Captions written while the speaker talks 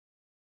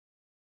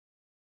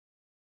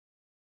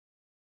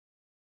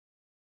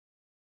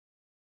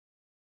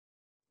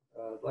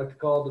I'd like to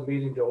call the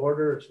meeting to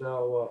order. It's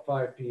now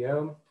 5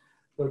 p.m.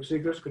 Clerk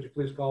Segrist, could you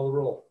please call the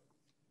roll?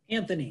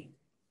 Anthony.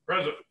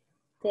 Present.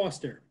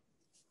 Foster.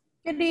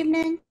 Good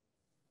evening.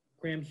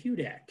 Graham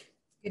Hudak.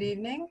 Good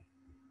evening.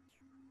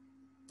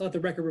 Let the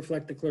record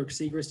reflect that Clerk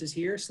Segrist is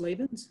here.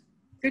 Slavens.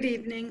 Good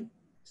evening.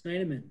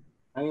 Snyderman.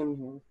 I am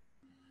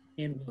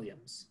here. And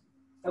Williams.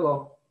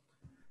 Hello.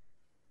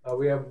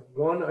 We have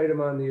one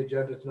item on the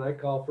agenda tonight.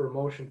 Call for a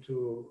motion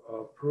to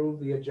approve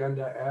the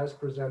agenda as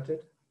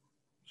presented.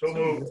 So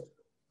moved.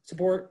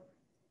 Support.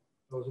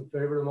 Those in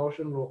favor of the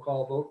motion, roll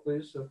call vote,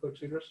 please. Clerk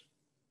Segrist.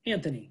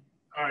 Anthony.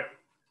 Aye.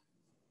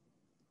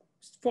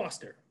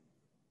 Foster.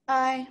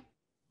 Aye.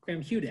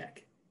 Graham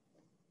Hudak.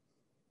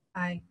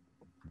 Aye.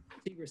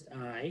 Segrist,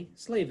 aye.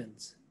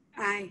 Slavens.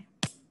 Aye.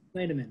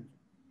 Snyderman.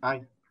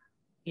 Aye.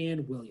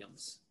 And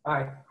Williams.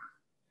 Aye.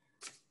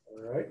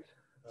 All right.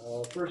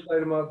 First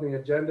item on the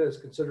agenda is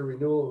consider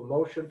renewal of a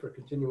motion for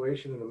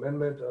continuation and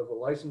amendment of a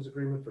license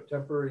agreement for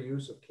temporary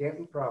use of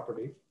Canton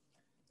property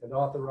and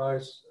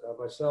authorize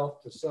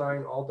myself to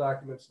sign all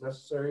documents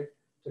necessary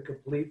to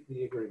complete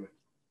the agreement.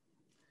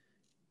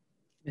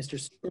 Mr.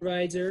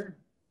 Supervisor,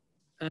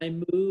 I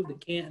move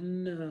that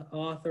Canton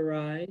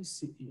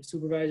authorize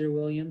Supervisor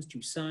Williams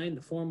to sign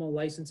the formal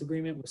license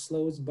agreement with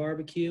Slows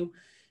Barbecue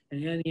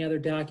and any other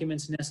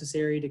documents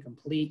necessary to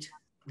complete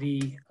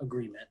the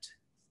agreement.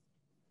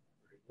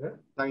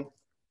 Aye.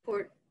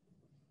 Support.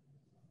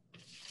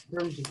 In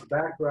terms of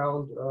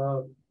background,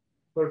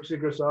 Clerk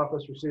Segrist's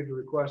office received a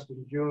request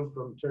in June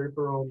from Terry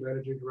Perone,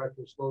 Managing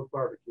Director of Slows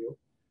Barbecue,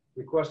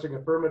 requesting a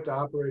permit to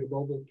operate a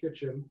mobile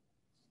kitchen,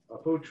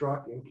 a food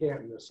truck in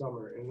Canton this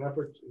summer in an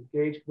effort to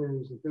engage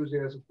community's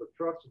enthusiasm for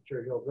trucks in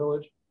Cherry Hill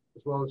Village,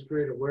 as well as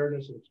create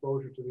awareness and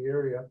exposure to the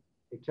area.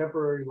 A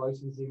temporary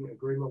licensing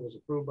agreement was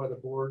approved by the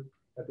board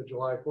at the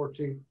July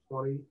 14th,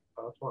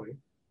 2020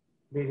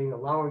 meeting,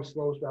 allowing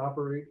Slows to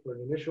operate for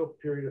an initial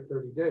period of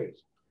 30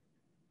 days.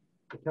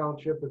 The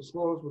township of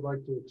Slows would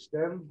like to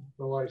extend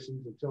the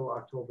license until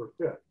October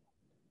 5th.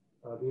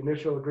 The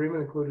initial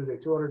agreement included a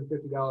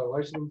 $250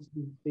 license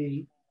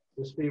fee.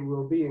 This fee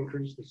will be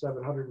increased to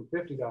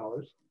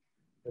 $750,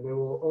 and they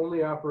will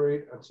only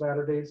operate on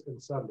Saturdays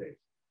and Sundays,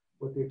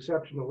 with the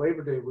exception of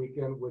Labor Day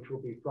weekend, which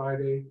will be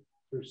Friday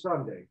through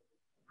Sunday.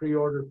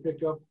 Pre-order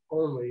pickup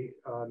only,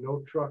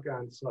 no truck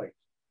on site.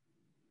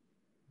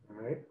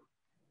 All right.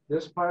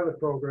 This pilot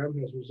program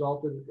has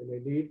resulted in a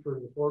need for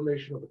the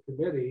formation of a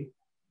committee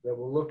that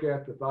will look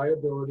at the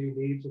viability,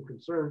 needs, and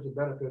concerns and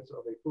benefits of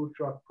a food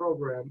truck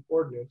program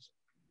ordinance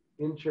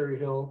in Cherry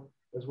Hill,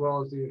 as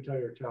well as the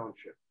entire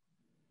township.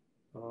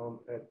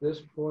 At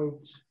this point,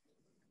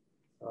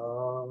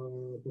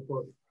 did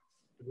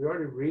we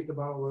already read the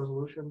model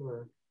resolution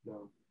or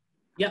no?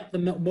 Yep, the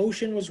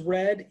motion was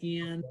read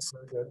and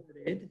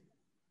supported.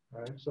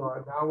 All right,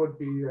 so now would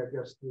be, I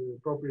guess, the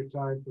appropriate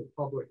time for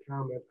public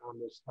comment on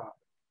this topic.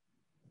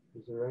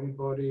 Is there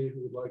anybody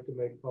who would like to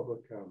make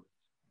public comments?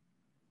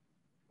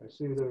 I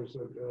see there's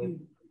a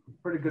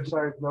pretty good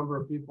sized number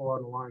of people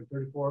on the line,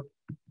 34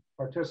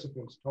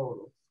 participants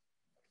total.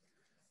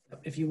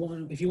 If you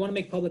want to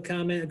make public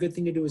comment, a good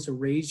thing to do is to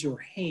raise your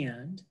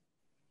hand.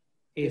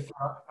 If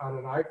on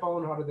an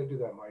iPhone, how do they do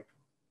that, Mike?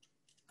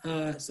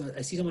 So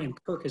I see someone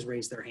named Kirk has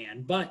raised their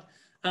hand, but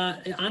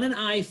on an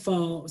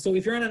iPhone, so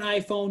if you're on an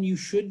iPhone, you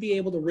should be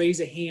able to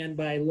raise a hand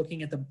by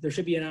looking at there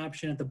should be an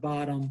option at the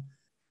bottom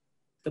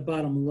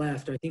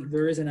left. I think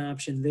there is an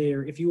option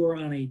there. If you are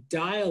on a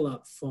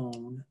dial-up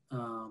phone,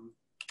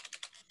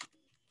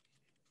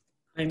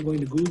 I'm going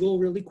to Google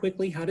really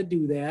quickly how to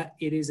do that.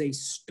 It is a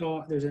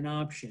star. There's an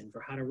option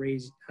for how to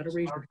raise your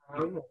hand. I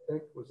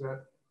think was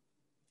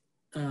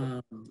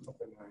that.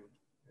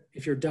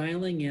 If you're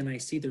dialing in, I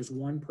see there's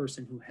one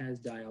person who has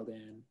dialed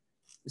in.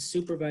 The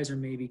supervisor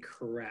may be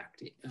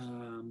correct.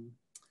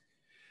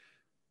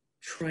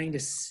 Trying to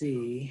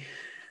see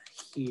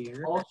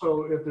here.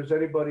 Also, if there's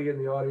anybody in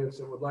the audience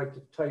that would like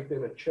to type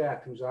in a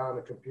chat who's on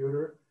a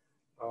computer,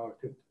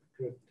 could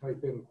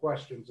type in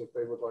questions if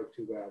they would like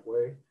to that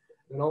way.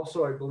 And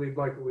also, I believe,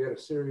 Michael, we had a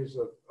series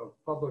of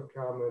public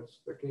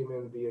comments that came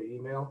in via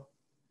email.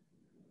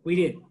 We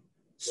did.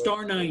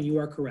 *9, you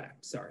are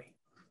correct. Sorry.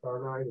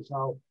 *9 is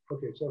how,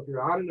 okay, so if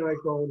you're on an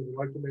iPhone and would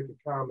like to make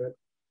a comment,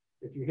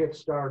 if you hit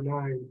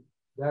 *9,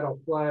 that'll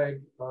flag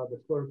the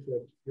clerk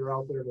that you're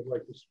out there and would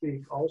like to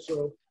speak.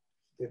 Also,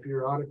 if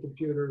you're on a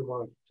computer and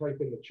want to type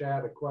in the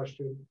chat a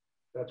question,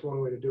 that's one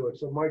way to do it.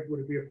 So, Mike,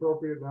 would it be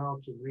appropriate now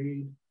to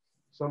read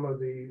some of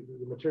the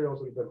materials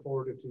that have been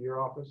forwarded to your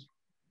office?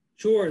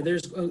 Sure,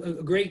 there's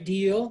a great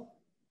deal.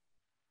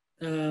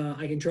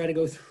 I can try to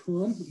go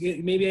through them.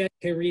 Maybe I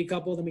can read a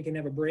couple, then we can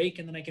have a break,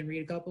 and then I can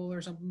read a couple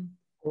or something.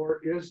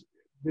 Or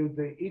do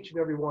they each and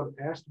every one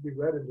ask to be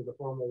read into the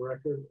formal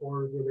record,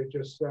 or were they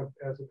just sent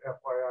as an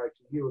FYI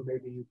to you, and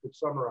maybe you could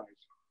summarize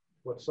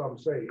what some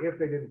say if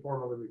they didn't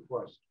formally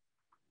request?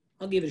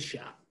 I'll give it a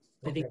shot.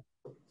 Okay. I think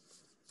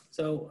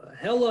so.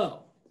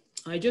 Hello.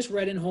 I just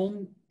read in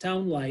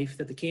Hometown Life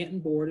that the Canton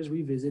Board is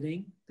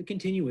revisiting the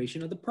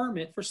continuation of the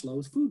permit for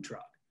Slow's food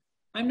truck.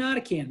 I'm not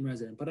a Canton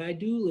resident, but I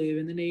do live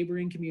in the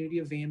neighboring community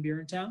of Van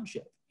Buren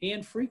Township.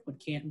 and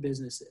frequent Canton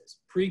businesses.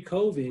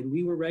 Pre-COVID,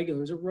 we were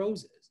regulars at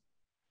Rose's.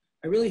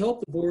 I really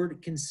hope the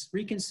board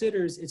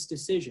reconsiders its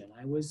decision.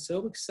 I was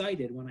so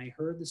excited when I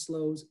heard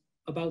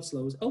about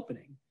Slows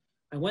opening.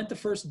 I went the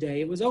first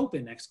day, it was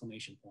open,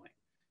 exclamation point.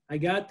 I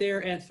got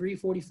there at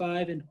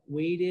 3:45 and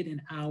waited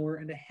an hour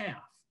and a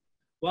half.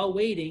 While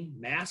waiting,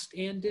 masked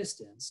and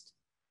distanced,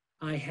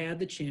 I had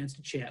the chance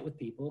to chat with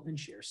people and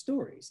share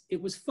stories.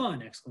 It was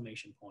fun,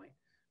 exclamation point.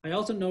 I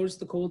also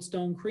noticed the Cold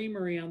Stone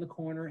Creamery on the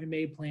corner and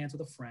made plans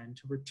with a friend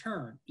to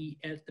return, eat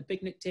at the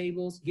picnic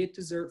tables, get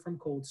dessert from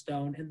Cold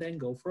Stone, and then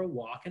go for a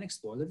walk and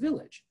explore the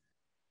village.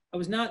 I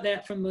was not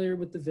that familiar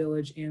with the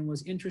village and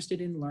was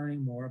interested in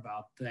learning more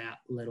about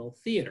that little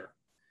theater.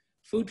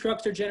 Food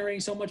trucks are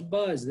generating so much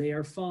buzz. They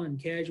are fun,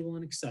 casual,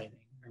 and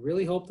exciting. I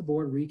really hope the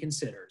board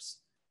reconsiders.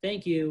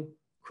 Thank you,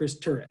 Chris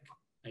Turek.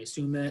 I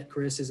assume that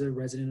Chris is a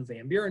resident of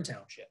Van Buren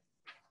Township.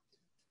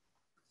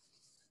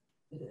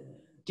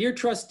 Dear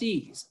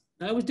trustees,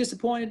 I was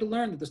disappointed to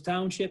learn that the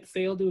township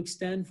failed to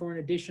extend for an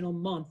additional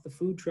month the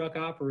food truck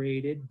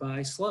operated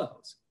by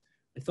Slows.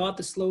 I thought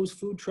the Slows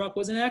food truck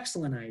was an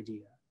excellent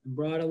idea and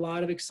brought a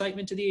lot of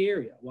excitement to the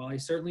area. While I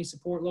certainly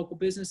support local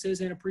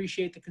businesses and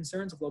appreciate the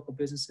concerns of local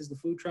businesses, the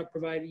food truck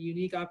provided a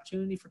unique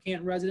opportunity for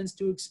Canton residents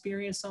to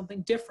experience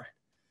something different.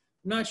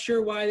 I'm not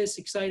sure why this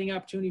exciting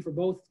opportunity for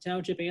both the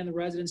township and the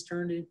residents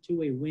turned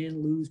into a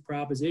win-lose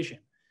proposition.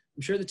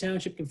 I'm sure the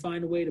township can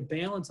find a way to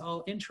balance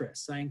all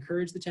interests. I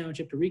encourage the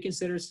township to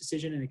reconsider its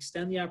decision and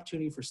extend the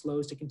opportunity for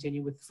Slows to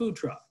continue with the food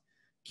truck.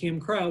 Kim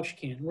Crouch,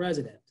 Canton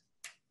resident.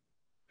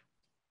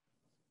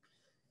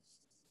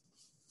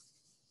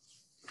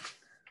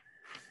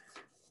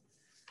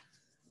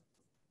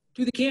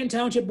 To the Canton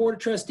Township Board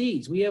of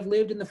Trustees, we have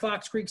lived in the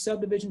Fox Creek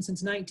subdivision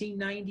since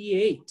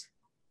 1998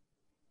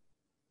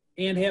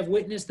 and have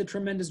witnessed the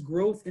tremendous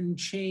growth and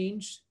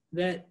change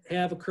that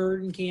have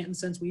occurred in Canton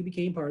since we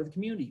became part of the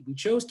community. We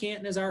chose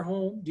Canton as our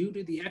home due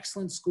to the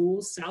excellent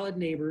schools, solid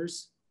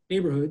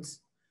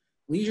neighborhoods,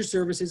 leisure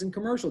services, and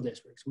commercial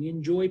districts. We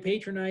enjoy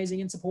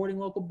patronizing and supporting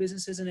local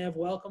businesses and have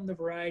welcomed the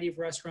variety of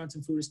restaurants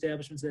and food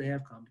establishments that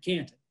have come to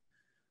Canton.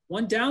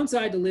 One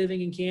downside to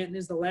living in Canton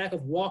is the lack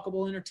of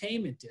walkable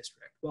entertainment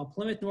district. While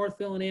Plymouth,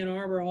 Northville, and Ann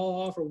Arbor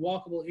all offer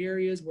walkable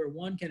areas where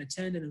one can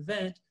attend an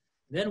event,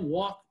 then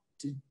walk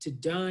to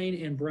dine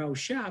and browse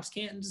shops,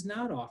 Canton does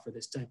not offer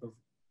this type of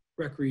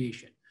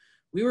recreation.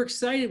 We were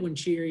excited when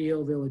Cherry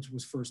Hill Village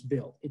was first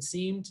built. It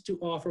seemed to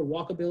offer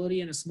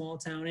walkability and a small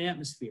town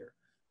atmosphere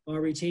while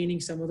retaining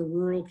some of the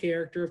rural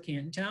character of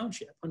Canton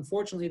Township.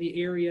 Unfortunately, the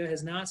area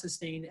has not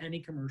sustained any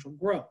commercial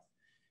growth.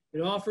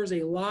 It offers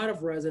a lot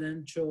of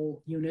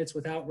residential units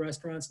without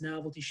restaurants,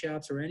 novelty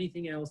shops, or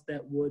anything else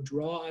that would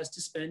draw us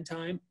to spend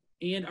time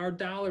and our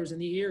dollars in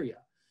the area.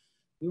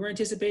 We were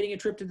anticipating a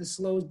trip to the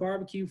Slows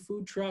Barbecue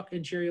Food Truck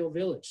in Cherry Hill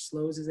Village.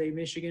 Slows is a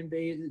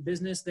Michigan-based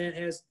business that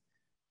has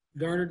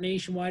garnered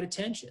nationwide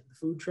attention. The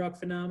food truck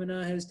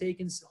phenomena has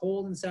taken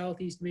hold in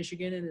Southeast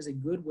Michigan and is a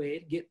good way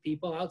to get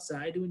people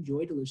outside to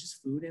enjoy delicious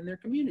food in their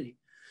community.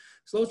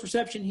 Slows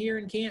reception here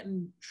in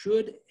Canton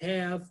should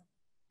have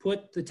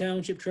put the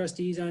township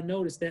trustees on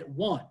notice that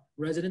 1,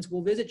 residents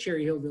will visit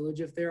Cherry Hill Village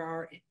if there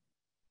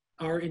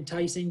are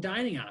enticing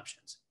dining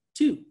options.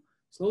 2,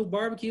 Slows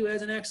Barbecue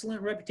has an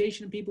excellent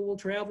reputation and people will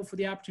travel for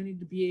the opportunity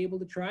to be able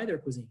to try their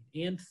cuisine.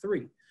 And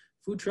 3,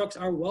 food trucks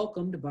are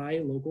welcomed by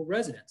local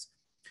residents.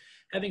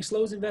 Having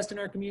Slows invest in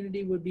our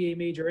community would be a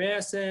major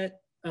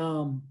asset.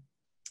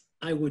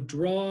 I would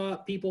draw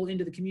people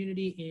into the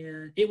community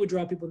and it would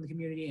draw people in the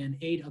community and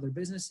aid other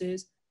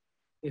businesses.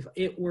 If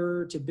it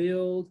were to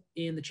build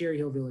in the Cherry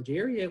Hill Village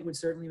area, it would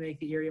certainly make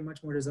the area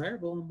much more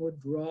desirable and would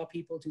draw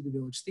people to the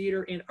Village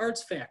Theater and Art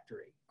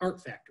Factory.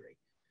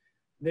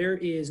 There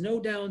is no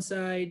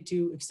downside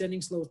to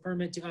extending Slows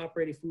permit to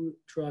operate a food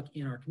truck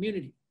in our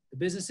community. The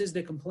businesses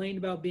that complained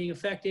about being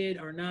affected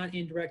are not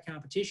in direct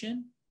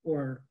competition,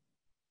 or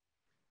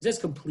is this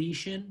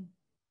completion?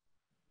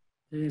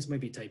 This might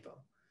be a typo.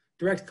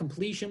 Direct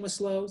completion with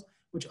Slows,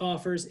 which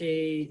offers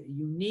a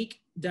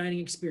unique dining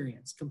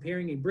experience.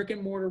 Comparing a brick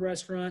and mortar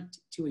restaurant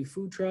to a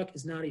food truck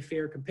is not a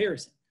fair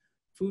comparison.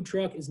 Food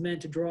truck is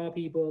meant to draw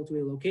people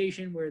to a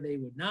location where they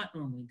would not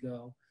normally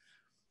go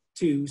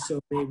to, so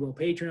they will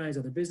patronize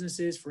other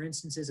businesses. For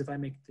instance, if I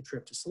make the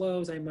trip to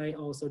Slows, I might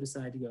also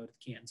decide to go to the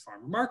Canton's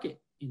Farmer Market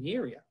in the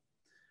area.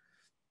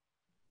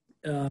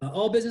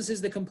 All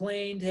businesses that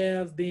complained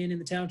have been in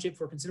the township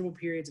for considerable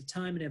periods of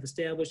time and have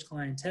established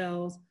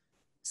clientele.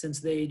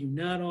 Since they do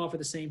not offer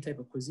the same type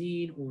of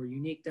cuisine or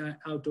unique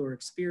outdoor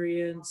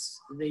experience,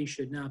 they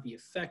should not be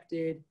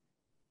affected.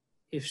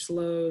 If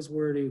Slows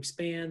were to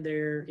expand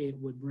there, it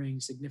would bring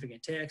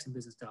significant tax and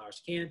business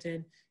dollars to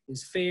Canton.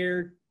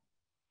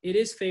 It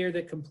is fair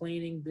that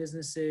complaining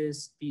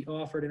businesses be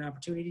offered an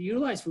opportunity to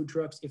utilize food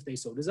trucks if they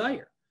so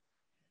desire.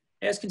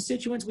 As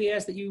constituents, we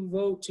ask that you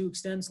vote to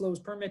extend Slows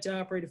permit to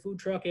operate a food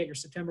truck at your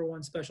September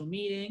 1 special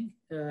meeting,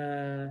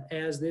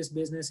 as this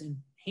business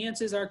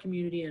enhances our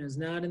community and is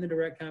not in the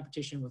direct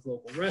competition with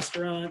local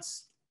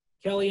restaurants.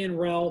 Kelly and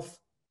Ralph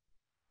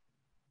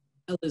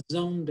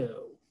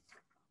Elizondo,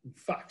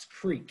 Fox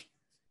Creek.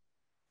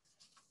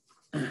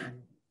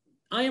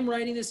 I am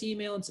writing this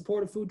email in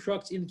support of food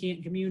trucks in the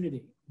Canton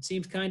community. It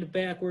seems kind of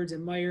backwards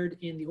and mired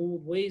in the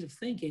old ways of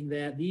thinking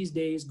that these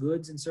days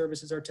goods and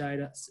services are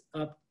tied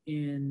up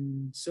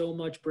in so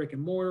much brick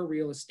and mortar,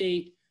 real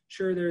estate.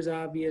 Sure, there's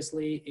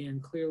obviously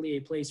and clearly a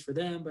place for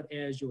them, but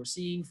as you're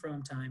seeing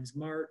from times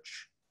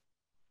March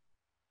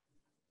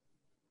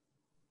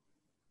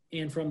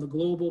and from the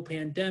global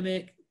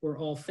pandemic we're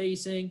all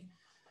facing,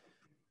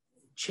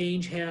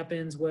 change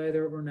happens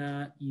whether or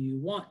not you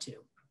want to.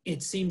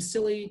 It seems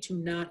silly to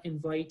not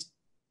invite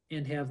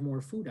and have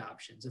more food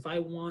options. If I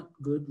want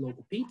good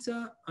local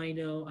pizza, I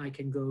know I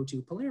can go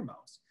to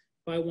Palermo's.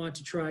 If I want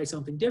to try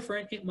something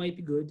different, it might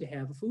be good to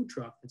have a food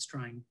truck that's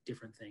trying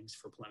different things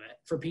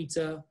for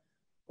pizza,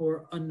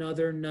 or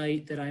another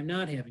night that I'm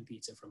not having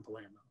pizza from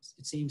Palermo's.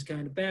 It seems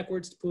kind of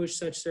backwards to push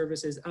such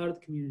services out of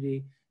the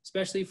community,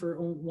 especially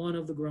for one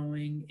of the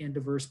growing and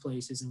diverse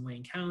places in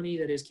Wayne County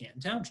that is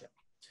Canton Township.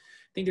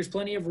 I think there's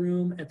plenty of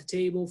room at the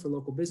table for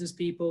local business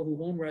people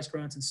who own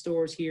restaurants and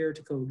stores here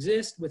to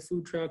coexist with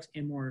food trucks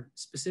and more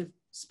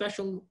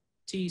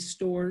specialty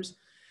stores.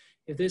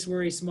 If this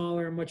were a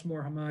smaller and much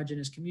more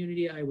homogeneous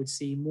community, I would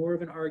see more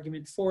of an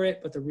argument for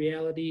it, but the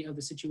reality of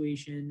the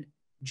situation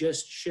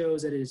just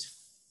shows that it's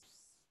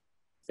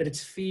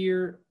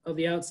fear of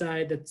the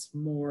outside that's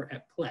more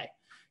at play.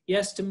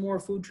 Yes to more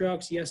food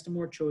trucks, yes to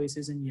more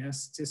choices, and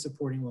yes to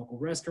supporting local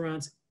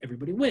restaurants.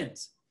 Everybody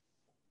wins.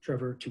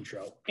 Trevor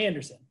Tutro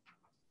Anderson.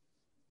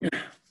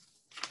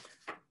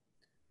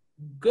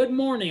 Good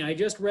morning. I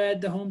just read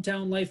the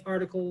Hometown Life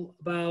article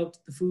about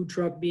the food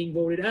truck being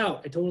voted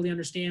out. I totally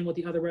understand what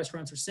the other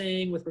restaurants are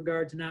saying with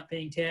regard to not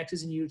paying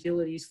taxes and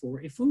utilities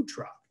for a food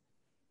truck.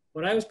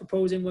 What I was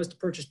proposing was to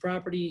purchase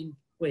property.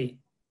 Wait.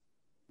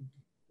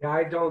 Yeah,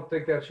 I don't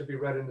think that should be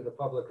read into the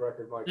public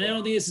record, Michael. I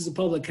don't think this is a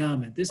public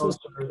comment. This was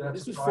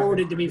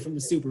forwarded to me from the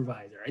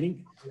supervisor. I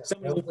think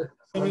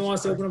somebody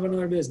wants to open up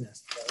another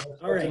business.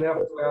 All right.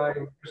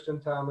 FYI, Kristen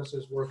Thomas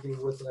is working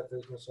with that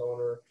business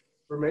owner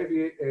for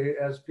maybe,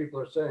 as people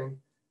are saying,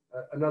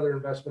 another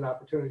investment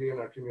opportunity in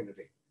our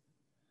community.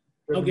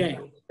 Okay.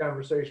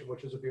 Conversation,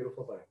 which is a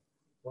beautiful thing.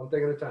 One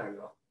thing at a time,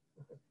 though.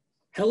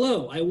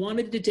 Hello, I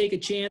wanted to take a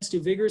chance to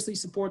vigorously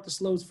support the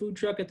Slows food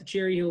truck at the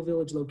Cherry Hill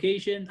Village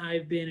location.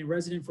 I've been a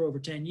resident for over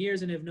 10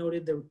 years and have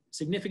noted the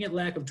significant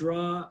lack of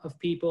draw of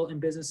people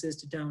and businesses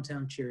to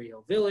downtown Cherry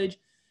Hill Village.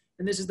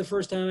 And this is the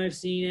first time I've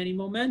seen any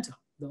momentum.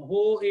 The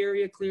whole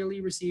area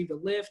clearly received a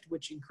lift,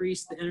 which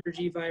increased the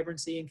energy,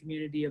 vibrancy, and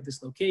community of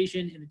this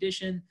location. In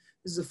addition,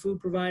 this is a food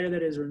provider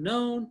that is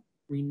renowned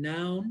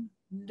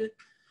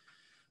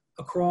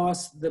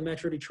across the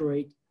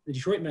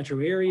Detroit metro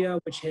area,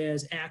 which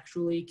has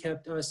actually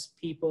kept us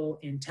people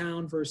in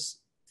town versus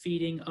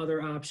feeding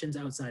other options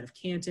outside of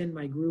Canton.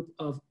 My group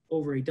of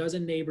over a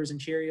dozen neighbors in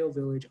Cherry Hill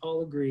Village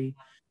all agree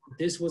that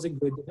this was a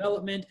good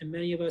development, and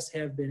many of us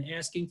have been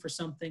asking for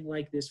something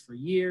like this for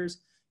years.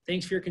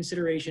 Thanks for your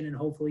consideration, and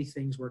hopefully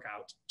things work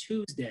out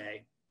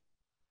Tuesday.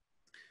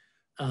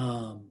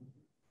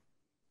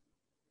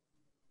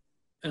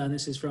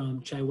 This is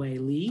from Chai-Wei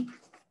Lee.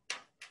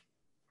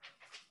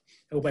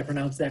 I hope I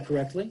pronounced that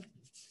correctly.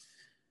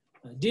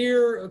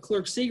 Dear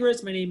Clerk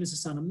Segrist, my name is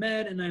Hassan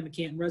Ahmed, and I'm a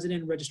Canton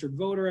resident and registered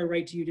voter. I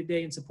write to you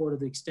today in support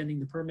of extending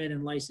the permit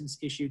and license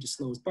issued to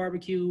Slows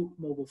Barbecue,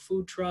 mobile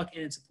food truck,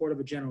 and in support of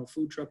a general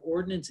food truck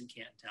ordinance in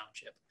Canton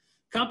Township.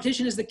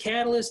 Competition is the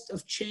catalyst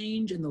of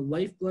change and the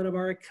lifeblood of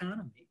our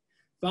economy.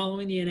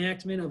 Following the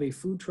enactment of a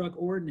food truck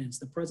ordinance,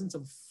 the presence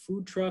of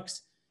food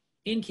trucks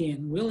in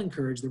Canton will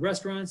encourage the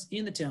restaurants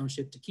in the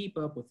township to keep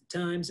up with the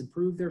times,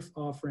 improve their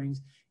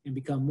offerings, and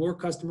become more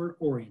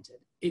customer-oriented.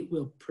 It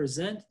will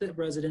present the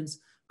residents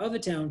of the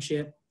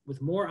township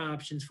with more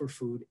options for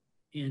food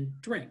and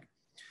drink.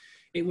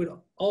 It would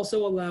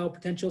also allow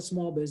potential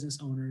small business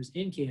owners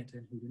in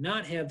Canton who do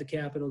not have the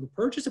capital to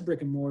purchase a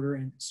brick and mortar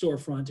and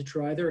storefront to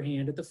try their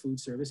hand at the food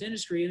service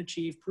industry and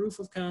achieve proof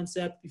of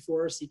concept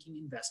before seeking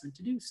investment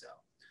to do so.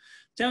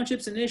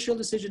 Township's initial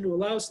decision to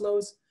allow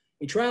Slows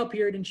a trial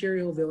period in Cherry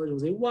Hill Village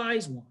was a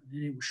wise one,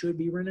 and it should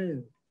be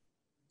renewed.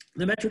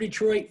 The Metro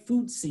Detroit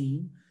food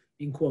scene,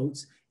 in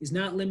quotes, is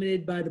not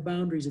limited by the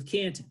boundaries of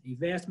Canton. A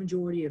vast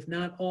majority, if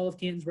not all of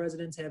Canton's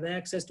residents have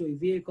access to a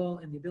vehicle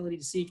and the ability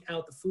to seek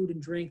out the food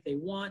and drink they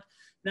want,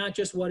 not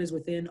just what is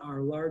within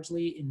our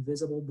largely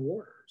invisible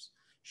borders.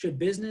 Should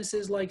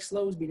businesses like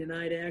Slows be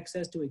denied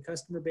access to a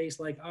customer base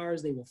like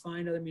ours, they will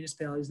find other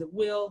municipalities that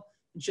will.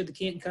 And should the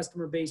Canton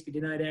customer base be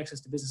denied access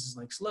to businesses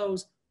like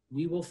Slows,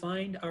 we will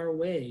find our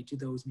way to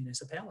those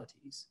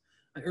municipalities.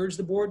 I urge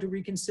the board to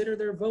reconsider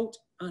their vote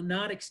on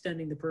not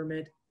extending the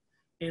permit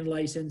and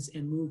license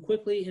and move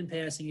quickly in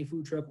passing a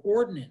food truck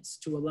ordinance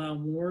to allow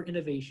more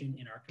innovation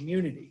in our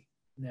community.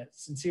 And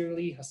that's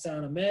sincerely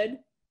Hassan Ahmed,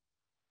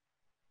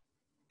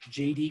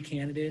 JD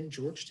candidate in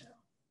Georgetown.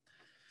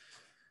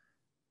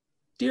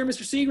 Dear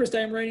Mr. Segrist,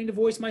 I am writing to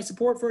voice my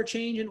support for a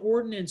change in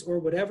ordinance or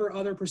whatever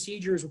other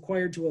procedure is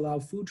required to allow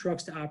food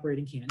trucks to operate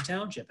in Canton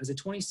Township. As a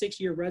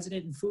 26-year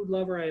resident and food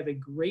lover, I have a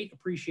great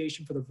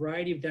appreciation for the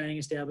variety of dining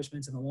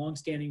establishments and the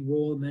longstanding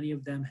role many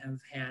of them have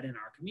had in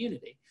our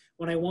community.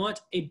 When I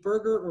want a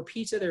burger or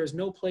pizza, there is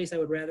no place I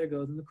would rather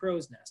go than the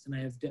Crow's Nest, and I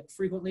have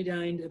frequently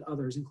dined at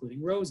others,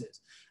 including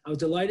Rose's. I was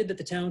delighted that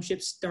the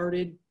township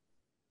started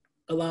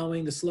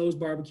allowing the Slows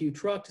barbecue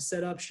truck to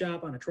set up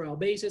shop on a trial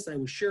basis. I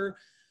was sure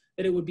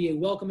that it would be a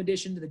welcome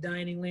addition to the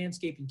dining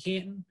landscape in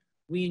Canton.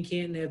 We in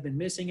Canton have been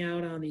missing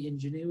out on the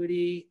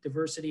ingenuity,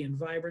 diversity, and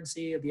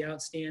vibrancy of the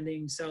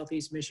outstanding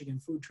Southeast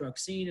Michigan food truck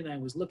scene, and I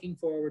was looking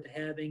forward to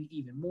having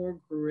even more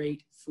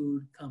great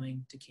food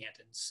coming to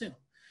Canton soon.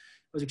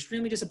 I was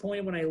extremely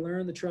disappointed when I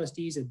learned the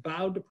trustees had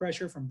bowed to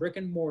pressure from brick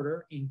and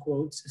mortar, in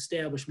quotes,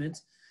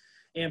 establishments,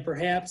 and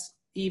perhaps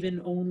even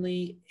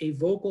only a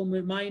vocal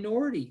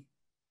minority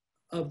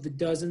of the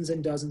dozens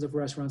and dozens of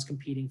restaurants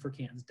competing for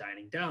Canton's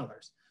dining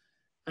dollars.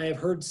 I have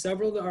heard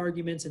several of the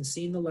arguments and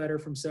seen the letter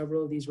from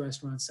several of these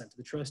restaurants sent to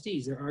the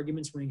trustees. Their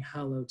arguments ring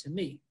hollow to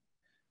me.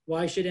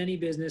 Why should any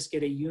business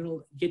get to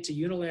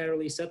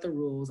unilaterally set the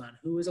rules on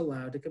who is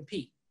allowed to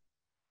compete?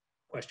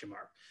 Question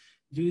mark.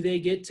 Do they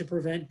get to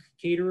prevent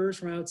caterers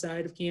from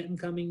outside of Canton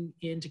coming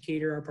in to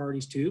cater our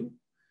parties too?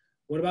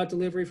 What about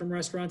delivery from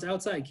restaurants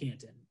outside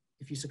Canton?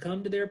 If you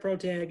succumb to their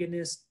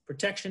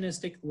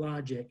protectionistic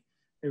logic,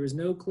 there is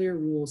no clear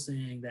rule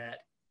saying that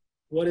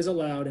what is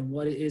allowed and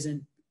what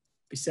isn't,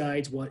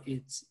 besides what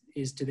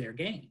is to their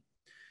gain.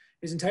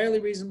 It's entirely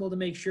reasonable to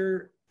make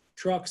sure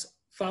trucks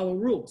follow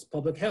rules,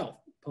 public health,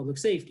 public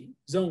safety,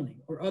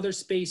 zoning, or other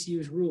space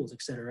use rules,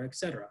 et cetera, et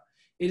cetera.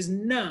 It is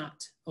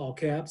not, all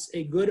caps,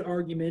 a good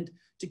argument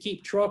to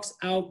keep trucks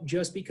out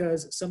just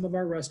because some of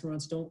our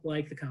restaurants don't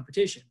like the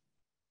competition.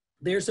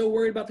 They're so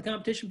worried about the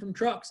competition from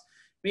trucks,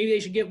 maybe they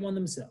should get one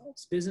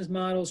themselves. Business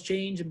models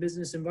change and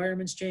business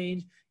environments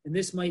change, and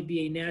this might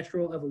be a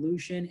natural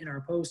evolution in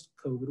our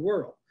post-COVID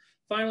world.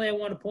 Finally, I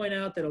want to point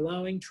out that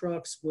allowing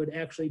trucks would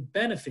actually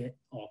benefit,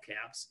 all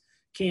caps,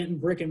 Canton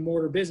brick and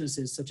mortar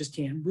businesses such as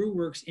Canton Brew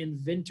Works and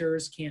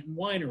Vinters Canton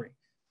Winery.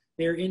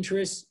 Their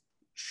interests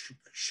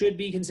should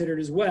be considered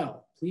as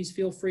well. Please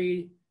feel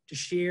free to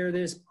share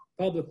this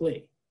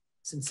publicly.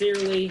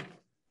 Sincerely,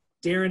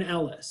 Darren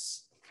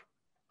Ellis.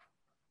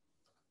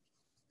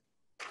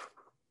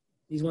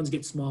 These ones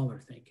get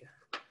smaller, thank you.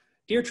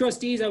 Dear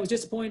trustees, I was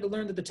disappointed to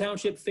learn that the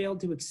township failed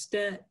to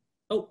extend,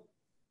 oh,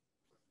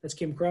 that's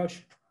Kim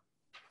Crouch.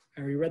 I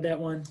already read that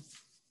one.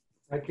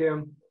 Hi,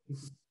 Kim.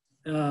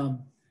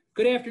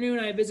 Good afternoon.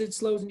 I visited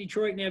Slows in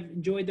Detroit and have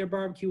enjoyed their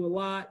barbecue a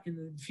lot. In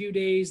the few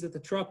days that the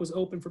truck was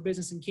open for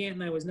business in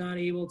Canton, I was not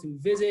able to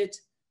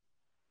visit.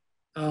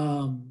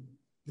 The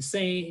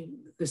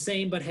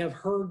same, but have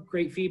heard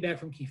great feedback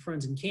from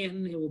friends in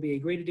Canton. It will be a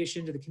great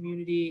addition to the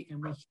community,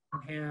 and we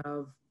can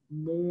have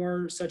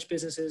more such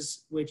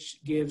businesses,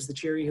 which gives the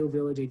Cherry Hill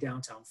Village a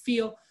downtown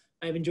feel.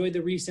 I've enjoyed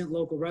the recent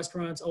local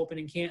restaurants open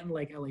in Canton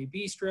like LA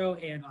Bistro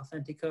and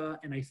Authentica,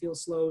 and I feel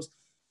Slows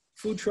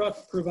food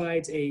truck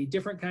provides a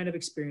different kind of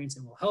experience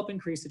and will help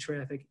increase the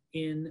traffic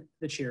in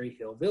the Cherry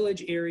Hill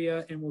Village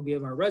area and will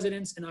give our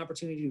residents an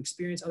opportunity to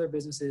experience other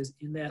businesses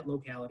in that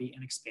locality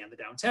and expand the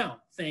downtown.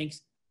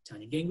 Thanks,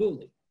 Tanya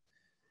Ganguly.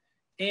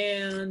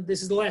 And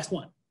this is the last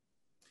one.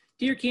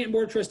 Dear Canton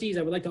Board of Trustees,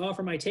 I would like to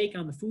offer my take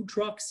on the food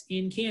trucks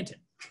in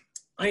Canton.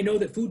 I know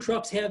that food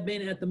trucks have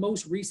been at the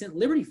most recent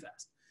Liberty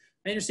Fest.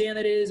 I understand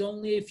that it is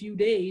only a few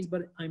days,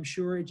 but I'm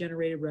sure it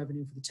generated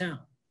revenue for the town.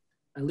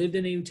 I lived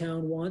in a new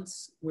town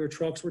once where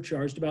trucks were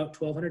charged about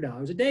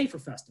 $1,200 a day for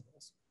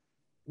festivals.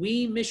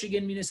 We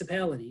Michigan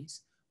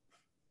municipalities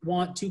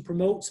want to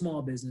promote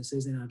small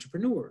businesses and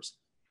entrepreneurs,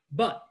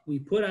 but we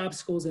put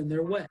obstacles in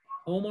their way.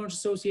 Homeowners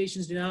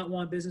associations do not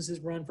want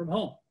businesses run from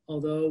home,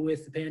 although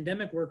with the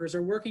pandemic, workers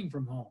are working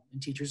from home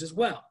and teachers as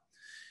well.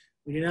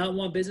 We do not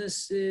want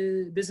business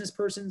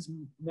persons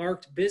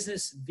marked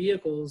business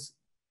vehicles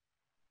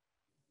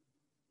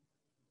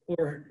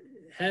or,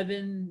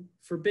 heaven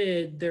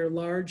forbid, their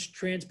large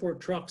transport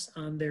trucks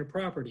on their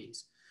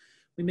properties.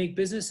 We make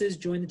businesses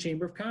join the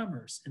Chamber of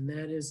Commerce, and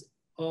that is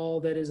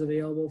all that is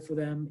available for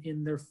them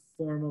in their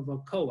form of a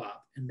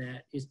co-op, and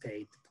that is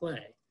paid to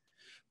play.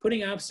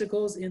 Putting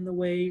obstacles in the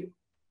way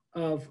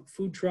of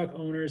food truck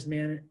owners,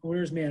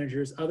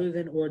 managers, other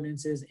than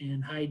ordinances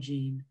and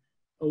hygiene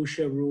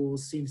OSHA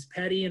rules seems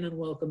petty and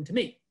unwelcoming to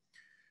me.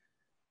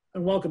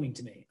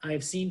 I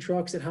have seen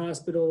trucks at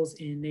hospitals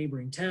in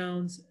neighboring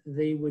towns.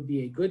 They would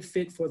be a good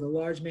fit for the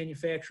large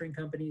manufacturing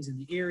companies in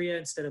the area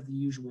instead of the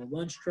usual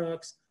lunch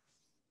trucks,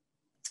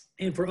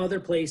 and for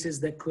other places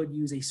that could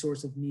use a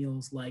source of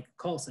meals like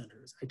call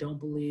centers. I don't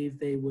believe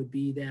they would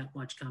be that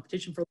much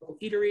competition for local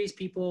eateries.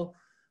 People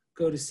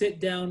go to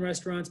sit-down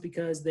restaurants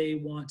because they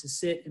want to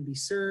sit and be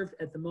served.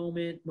 At the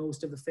moment,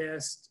 most of the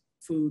fast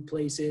food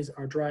places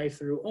are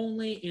drive-through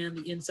only, and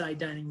the inside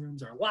dining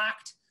rooms are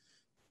locked.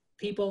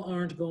 People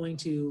aren't going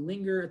to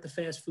linger at the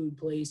fast food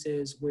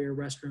places where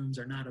restrooms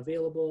are not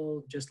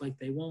available, just like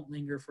they won't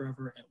linger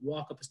forever at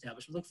walk-up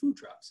establishments like food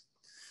trucks.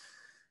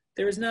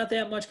 There is not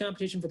that much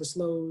competition for the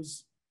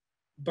Slows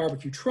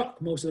barbecue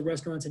truck. Most of the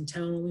restaurants in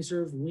town only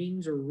serve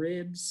wings or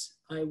ribs.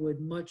 I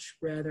would much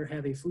rather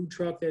have a food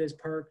truck that is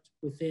parked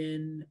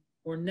within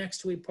or next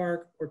to a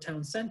park or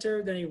town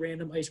center than a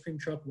random ice cream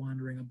truck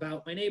wandering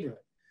about my neighborhood.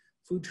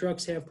 Food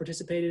trucks have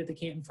participated at the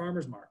Canton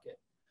Farmers Market.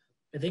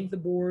 I think the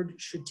board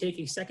should take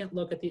a second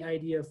look at the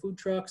idea of food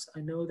trucks. I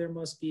know there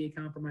must be a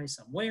compromise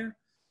somewhere.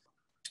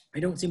 I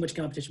don't see much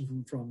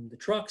competition from the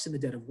trucks in the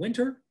dead of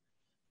winter.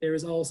 There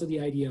is also the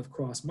idea of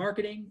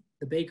cross-marketing.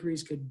 The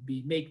bakeries could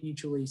make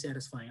mutually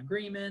satisfying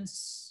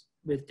agreements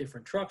with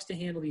different trucks to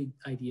handle the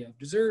idea of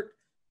dessert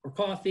or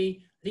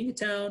coffee. I think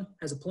the town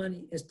has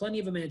plenty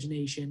of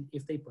imagination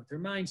if they put their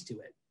minds to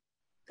it.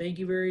 Thank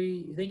you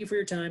for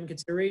your time and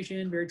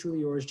consideration. Very truly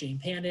yours, Jane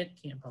Pandit,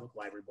 Canton Public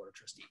Library Board of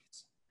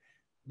Trustees.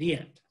 The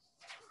end.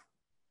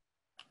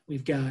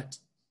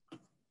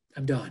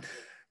 I'm done.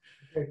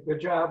 Okay,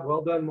 good job.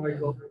 Well done,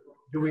 Michael.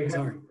 Do we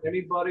have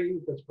anybody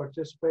that's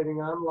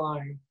participating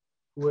online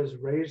who has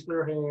raised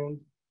their hand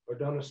or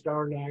done a *9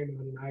 on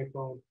an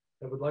iPhone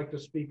that would like to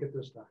speak at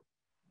this time?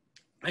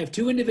 I have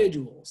two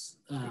individuals.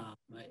 I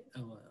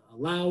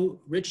allow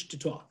Rich to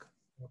talk.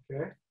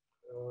 Okay.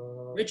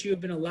 Rich, you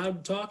have been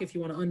allowed to talk if you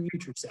want to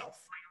unmute yourself.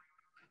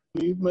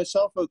 Mute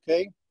myself,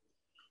 okay.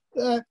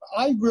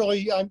 I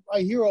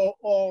hear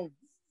all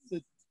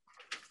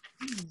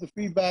the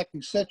feedback,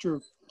 etc.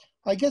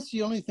 I guess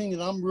the only thing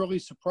that I'm really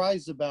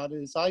surprised about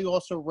is I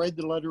also read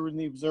the letter in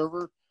the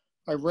Observer.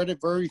 I read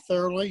it very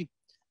thoroughly.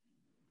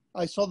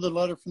 I saw the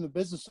letter from the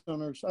business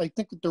owners. I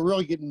think that they're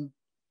really getting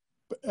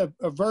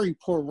a very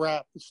poor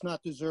rap. It's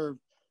not deserved.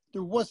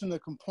 There wasn't a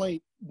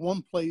complaint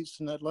one place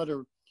in that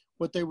letter.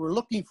 What they were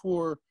looking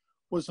for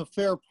was a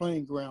fair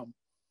playing ground.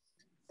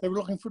 They were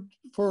looking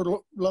for a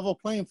level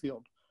playing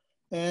field.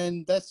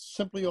 And that's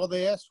simply all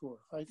they asked for.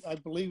 I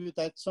believe that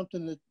that's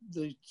something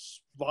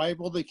that's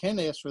viable. They can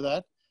ask for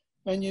that.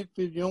 And if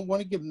you don't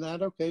want to give them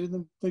that, okay,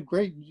 then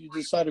great, you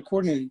decide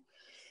accordingly.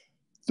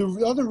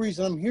 The other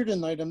reason I'm here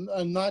tonight,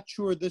 I'm not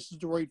sure this is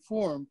the right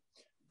forum,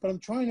 but I'm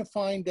trying to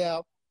find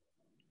out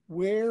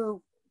where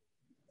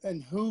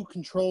and who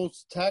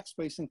controls the tax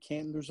base in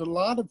Canton. There's a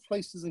lot of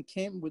places in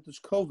Canton with this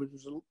COVID,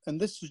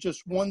 and this is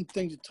just one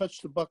thing to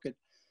touch the bucket.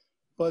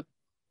 But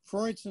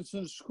for instance,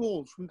 in the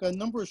schools, we've got a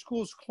number of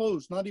schools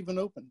closed, not even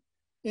open.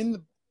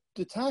 In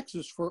the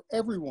taxes for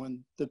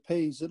everyone that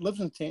pays, that lives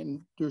in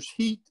Canton, there's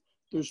heat,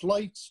 there's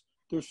lights,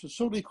 there's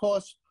facility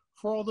costs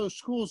for all those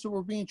schools that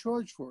we're being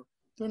charged for.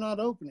 They're not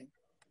opening.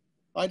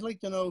 I'd like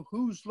to know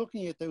who's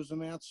looking at those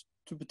amounts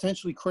to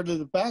potentially credit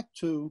it back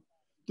to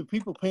the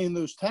people paying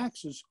those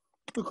taxes,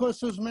 because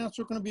those amounts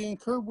are going to be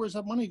incurred. Where's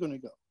that money going to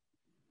go?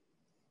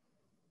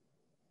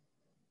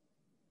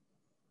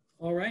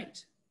 All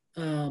right.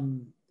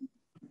 Point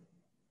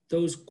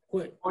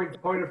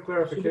of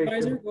clarification.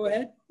 Supervisor, go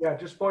ahead. Yeah,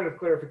 just point of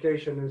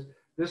clarification is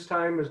this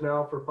time is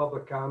now for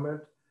public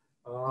comment.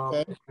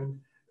 Okay. And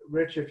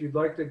Rich, if you'd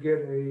like to get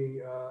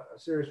a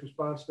serious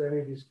response to any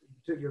of these,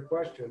 to your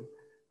question,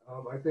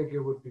 I think it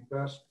would be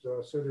best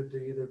suited to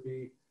either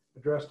be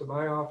addressed to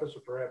my office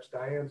or perhaps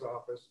Diane's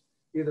office,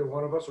 either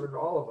one of us or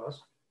all of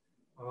us.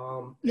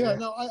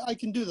 No, I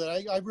can do that.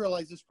 I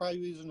realize this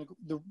probably isn't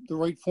the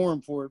right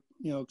forum for it,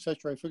 et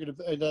cetera. I figured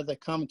I'd add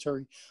that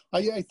commentary.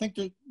 I think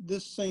that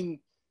this thing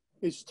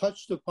is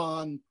touched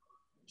upon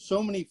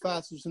so many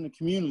facets in the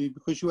community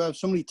because you have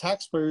so many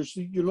taxpayers.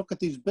 You look at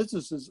these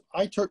businesses,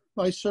 I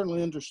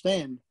certainly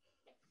understand.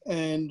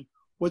 And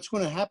what's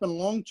going to happen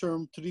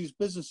long-term to these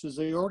businesses,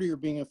 they already are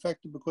being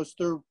affected because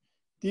they're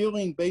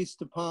dealing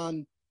based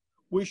upon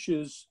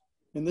wishes.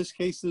 In this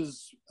case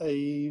is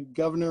a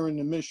governor and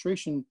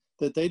administration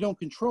that they don't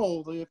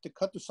control. They have to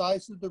cut the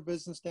size of their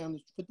business down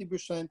to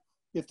 50%,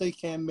 if they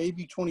can,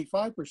 maybe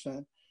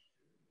 25%,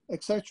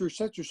 et cetera, et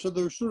cetera. So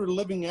they're sort of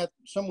living at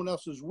someone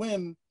else's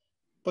whim,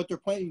 but they're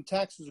paying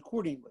taxes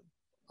accordingly.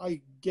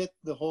 I get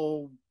the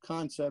whole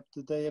concept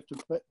that they have to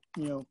put,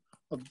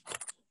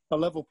 a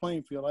level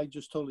playing field. I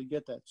just totally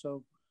get that.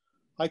 So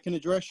I can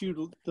address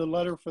you the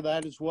letter for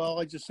that as well.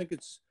 I just think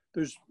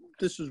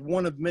this is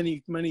one of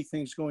many, many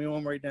things going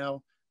on right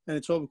now. And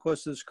it's all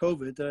because of this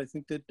COVID that I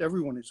think that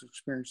everyone is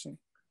experiencing.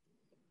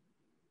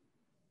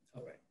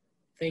 All right.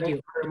 Thank Thank you.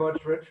 you very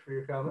much, Rich, for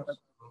your comments.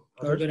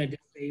 We're going to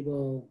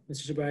disable,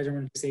 Mr. Supervisor, I'm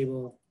going to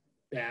disable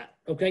that.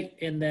 Okay.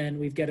 And then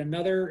we've got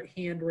another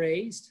hand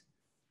raised.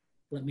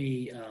 Let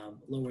me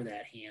lower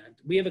that hand.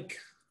 We have a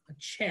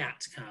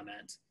chat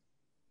comment.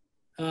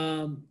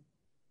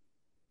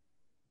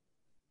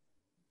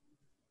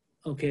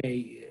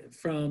 Okay.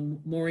 From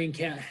Maureen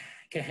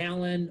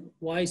Cahalan,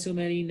 why so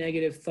many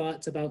negative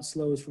thoughts about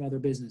slows from other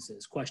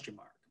businesses? Question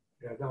mark.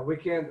 Yeah, no, we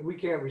can't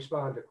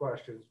respond to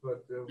questions,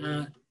 but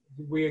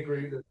we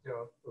agree that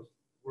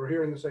we're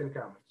hearing the same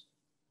comments.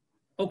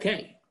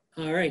 Okay.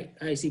 All right.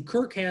 I see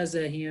Kirk has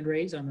a hand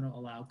raised. I'm going to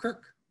allow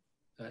Kirk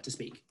to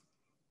speak.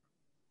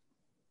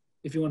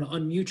 If you want to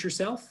unmute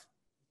yourself.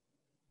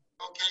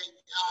 Okay.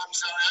 I'm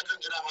sorry, I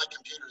couldn't get on my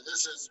computer.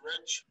 This is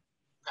Rich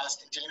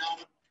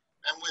Costantino.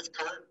 I'm with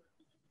Kurt.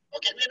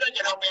 Okay, maybe I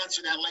can help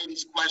answer that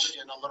lady's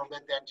question a little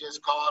bit that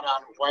just called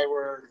on why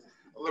we're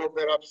a little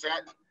bit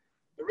upset.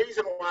 The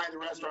reason why the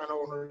restaurant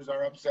owners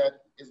are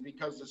upset is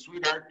because the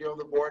sweetheart deal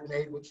the board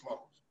made with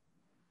Sloan's.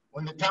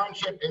 When the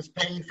township is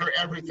paying for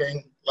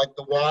everything, like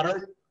the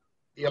water,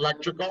 the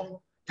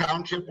electrical,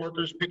 township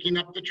workers picking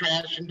up the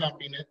trash and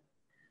dumping it,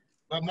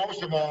 but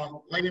most of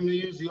all, letting them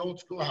use the old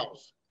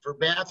schoolhouse for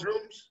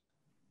bathrooms,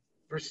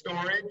 for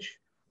storage,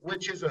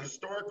 which is a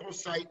historical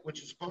site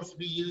which is supposed to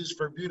be used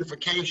for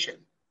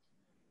beautification,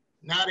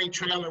 not a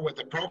trailer with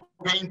a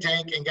propane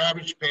tank and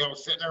garbage pail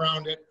sitting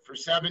around it for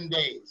 7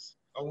 days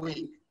a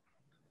week.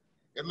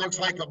 It looks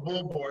like a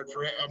billboard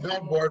for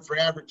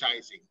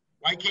advertising.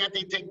 Why can't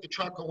they take the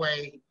truck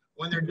away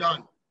when they're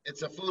done?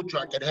 It's a food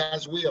truck. It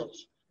has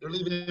wheels. They're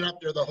leaving it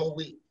up there the whole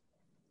week.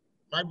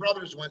 My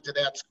brothers went to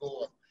that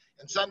school,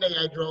 and Sunday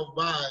I drove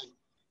by,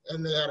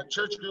 and they had a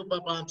church group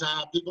up on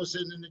top, people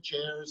sitting in the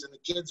chairs, and the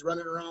kids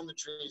running around the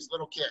trees,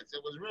 little kids.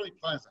 It was really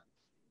pleasant.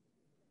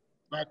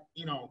 But,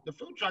 you know, the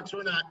food trucks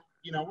were not,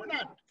 we're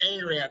not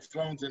angry at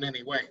Sloan's in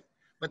any way.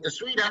 But the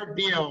sweetheart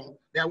deal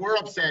that we're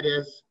upset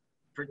is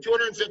for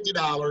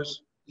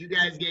 $250, you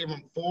guys gave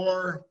them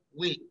 4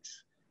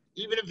 weeks.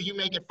 Even if you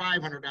make it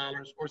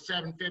 $500 or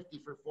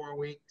 $750 for 4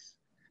 weeks,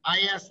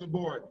 I asked the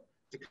board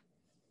to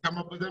come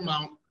up with an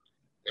amount,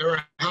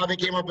 or how they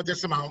came up with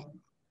this amount,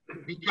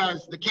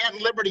 because the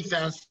Canton Liberty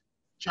Fest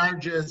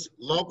charges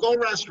local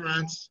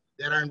restaurants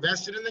that are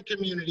invested in the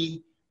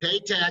community, pay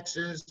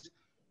taxes,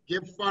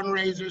 give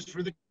fundraisers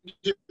for the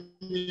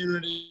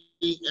community,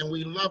 and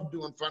we love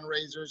doing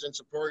fundraisers and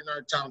supporting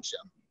our township.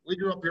 We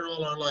grew up here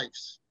all our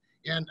lives,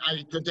 and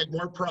I could take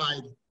more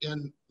pride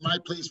in my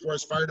police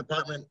force, fire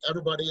department,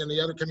 everybody, and the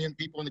other community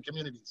people in the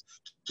communities.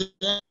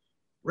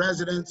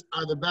 Residents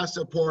are the best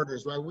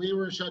supporters. While we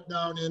were shut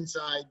down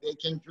inside, they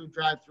came through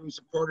drive-through,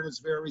 supported us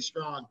very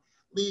strong,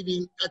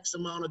 leaving X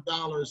amount of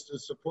dollars to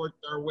support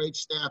our wage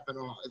staff and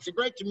all. It's a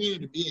great community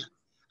to be in.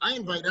 I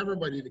invite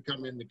everybody to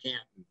come into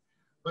Canton.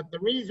 But the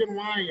reason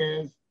why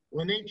is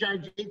when they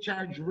charge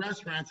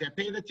restaurants that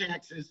pay the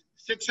taxes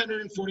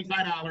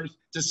 $645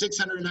 to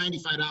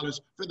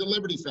 $695 for the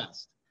Liberty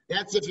Fest.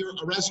 That's if you're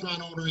a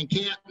restaurant owner in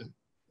Canton.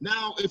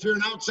 Now, if you're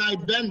an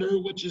outside vendor,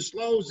 which is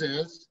Sloan's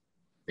is,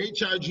 they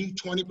charge you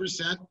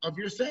 20% of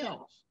your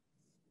sales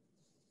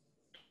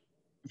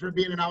for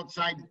being an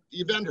outside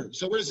vendor.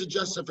 So where's the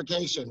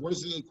justification?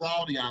 Where's the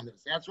equality on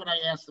this? That's what I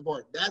asked the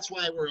board. That's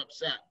why we're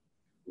upset.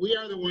 We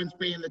are the ones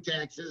paying the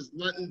taxes,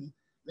 letting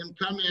them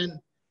come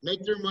in,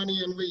 make their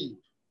money and leave.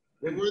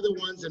 When we're the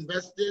ones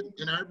invested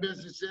in our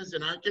businesses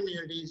and our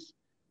communities,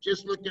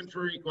 just looking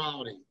for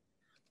equality.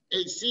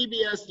 A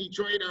CBS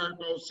Detroit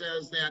article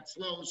says that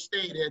Sloan's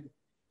stated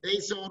they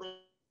sold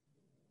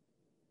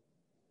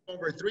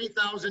over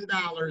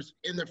 $3,000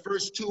 in the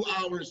first 2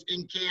 hours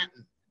in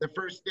Canton, the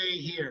first day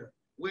here,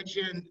 which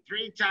in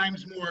 3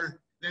 times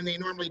more than they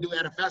normally do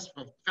at a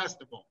festival.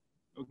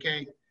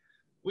 Okay,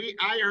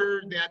 I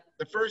heard that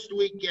the first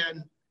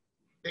weekend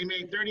they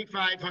made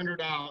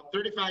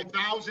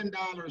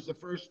 $35,000 the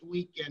first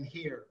weekend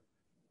here.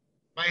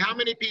 By how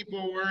many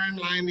people were in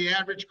line? The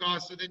average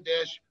cost of the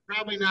dish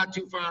probably not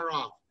too far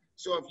off.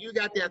 So if you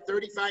got that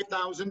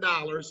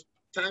 $35,000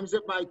 times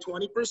it by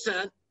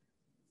 20%.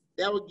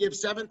 That would give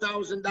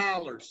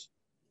 $7,000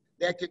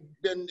 that could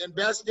have been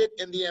invested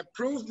in the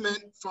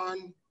improvement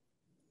fund,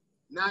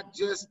 not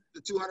just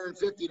the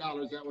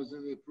 $250 that was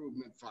in the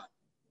improvement fund.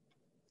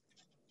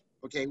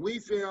 Okay, we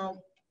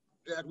feel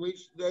that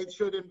they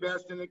should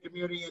invest in the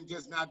community and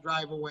just not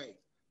drive away.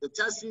 The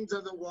testings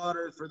of the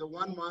water for the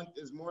 1 month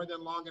is more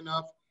than long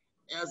enough.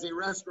 As a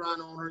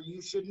restaurant owner,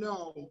 you should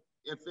know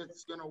if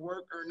it's gonna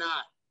work or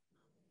not,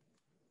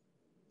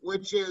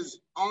 which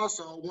is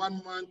also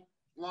 1 month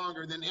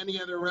longer than any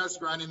other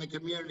restaurant in the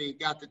community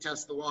got to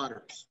test the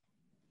waters.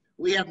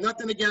 We have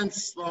nothing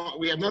against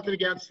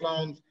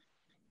Sloan's,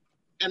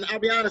 and I'll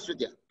be honest with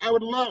you, I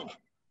would love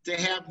to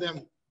have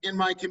them in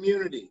my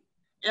community.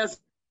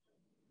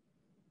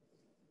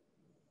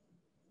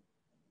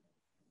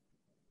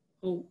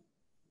 Oh,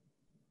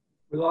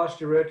 We lost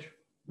you, Rich.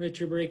 Rich,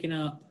 you're breaking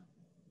up.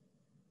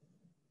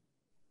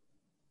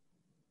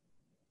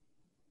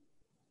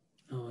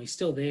 Oh, he's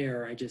still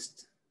there. I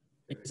just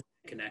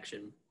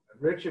connection.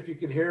 Rich, if you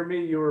could hear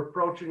me, you were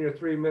approaching your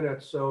 3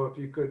 minutes, so if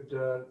you could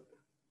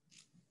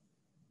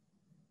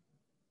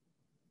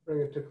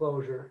bring it to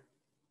closure.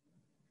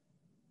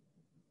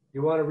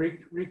 You want to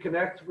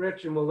reconnect,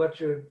 Rich, and we'll let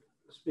you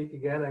speak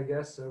again, I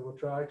guess. We'll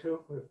try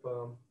to. If,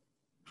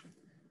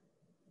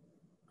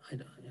 I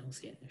don't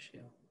see an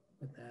issue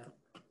with that.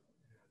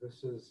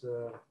 this is,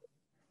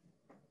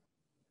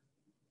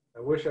 I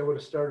wish I would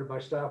have started my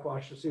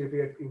stopwatch to see if he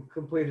had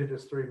completed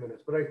his 3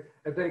 minutes, but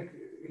I think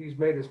he's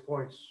made his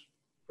points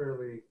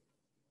fairly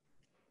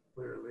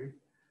clearly.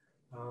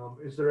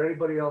 Is there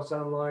anybody else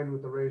online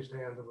with a raised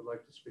hand that would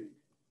like to speak?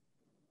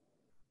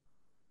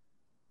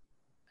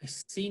 I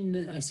see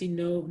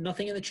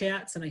nothing in the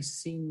chats, and I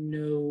see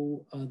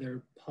no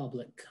other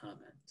public comment.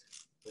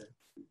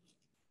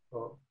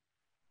 Well,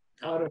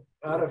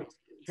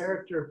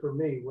 character for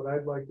me, what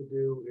I'd like to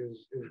do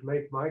is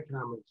make my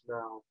comments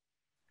now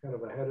kind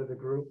of ahead of the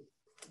group.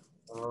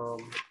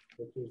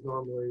 Which is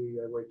normally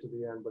I wait to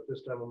the end, but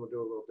this time I'm gonna do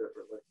it a little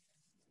differently.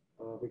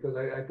 Because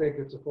I think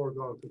it's a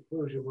foregone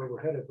conclusion where we're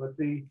headed. But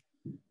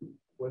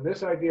when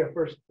this idea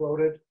first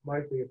floated,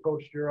 Mike, they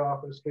approached your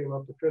office, came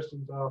up to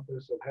Tristan's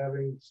office of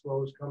having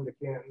SLOs come to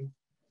Canton.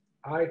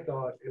 I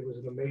thought it was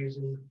an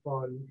amazing,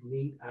 fun,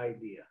 neat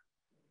idea.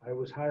 I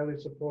was highly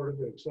supportive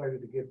and excited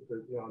to get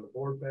the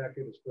board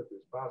packet as quickly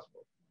as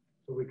possible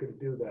so we could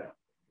do that.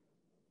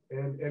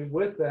 And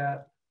with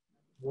that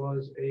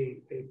was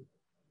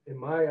in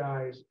my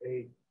eyes,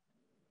 a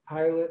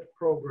pilot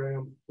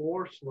program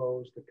for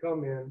SLOs to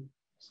come in,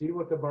 see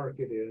what the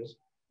market is.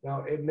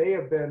 Now, it may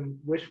have been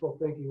wishful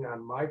thinking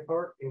on my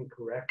part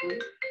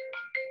incorrectly,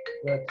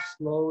 that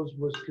SLOs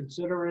was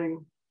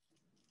considering.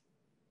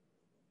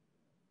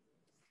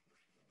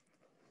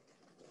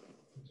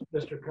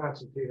 Mr.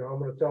 Constantino, I'm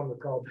going to tell him to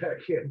call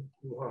back in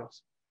if he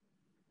wants.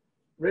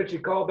 Richie,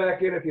 call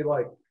back in if you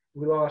like.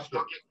 We lost you.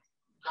 Okay.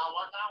 Call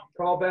what now?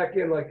 Call back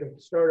in like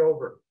start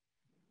over.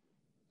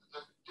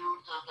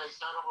 They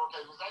start over,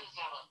 okay, because I just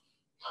have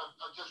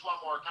just one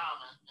more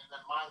comment, and then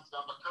mine's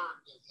done, but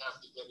Kurt has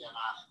to get in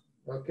on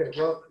it. Okay,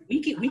 well.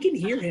 We can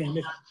hear him.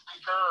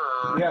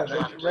 Yeah,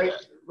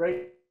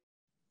 right.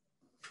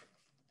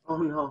 Oh,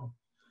 no.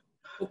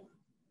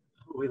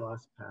 We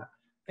lost Pat.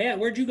 Pat,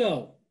 where'd you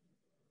go?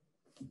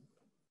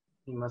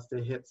 He must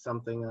have hit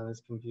something on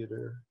his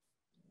computer.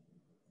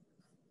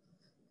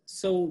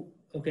 So,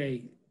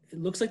 okay, it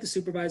looks like the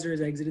supervisor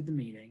has exited the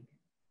meeting.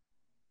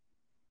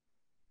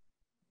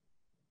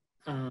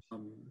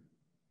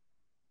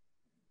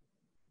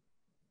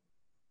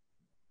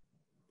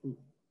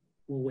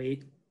 We'll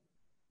wait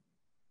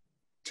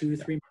 2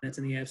 to 3 minutes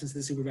in the absence of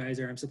the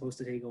supervisor. I'm supposed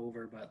to take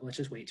over, but let's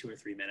just wait 2 or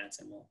 3 minutes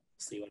and we'll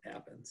see what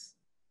happens.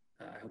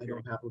 I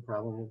don't have a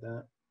problem with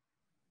that.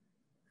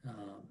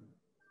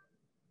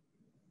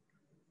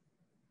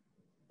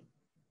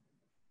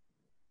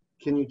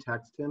 Can you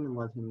text him and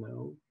let him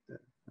know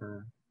that,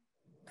 or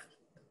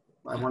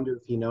I wonder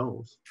if he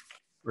knows,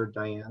 or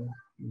Diane,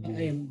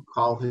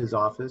 call his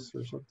office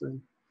or something.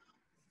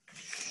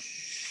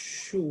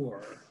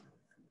 Sure.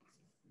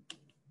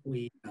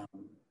 We,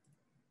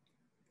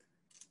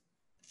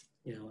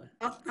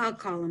 I'll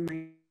call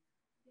him.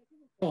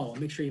 Oh,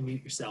 make sure you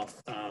mute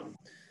yourself.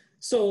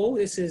 So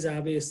this is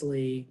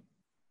obviously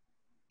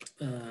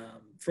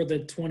for the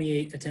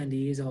 28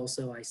 attendees.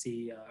 Also, I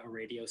see a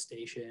radio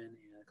station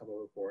and a couple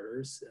of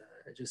reporters.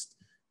 Just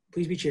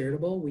please be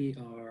charitable. We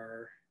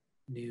are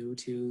new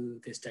to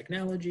this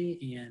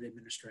technology and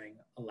administering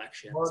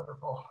elections.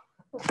 Wonderful.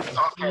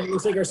 Okay. It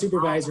looks like our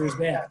supervisor is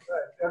back.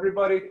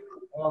 Everybody,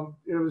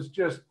 it was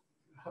just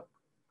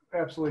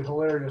absolutely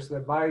hilarious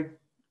that my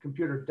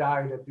computer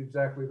died at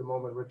exactly the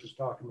moment Rich was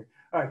talking to me.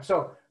 All right,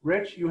 so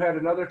Rich, you had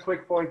another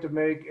quick point to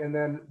make, and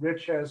then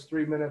Rich has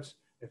 3 minutes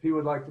if he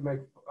would like to make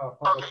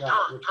public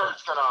comment.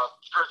 Kurt's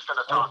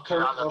gonna talk to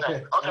you on the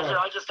thing. Okay, here,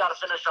 I just gotta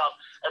finish up.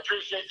 I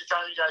appreciate the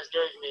time you guys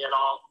gave me and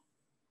all.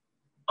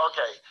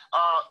 Okay,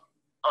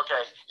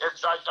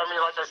 I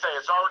mean, like I say,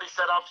 it's already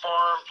set up for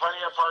them,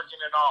 plenty of parking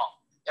and all.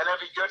 And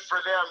it'd be good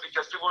for them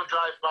because people will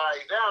drive by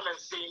them and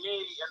see me,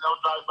 and they'll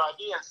drive by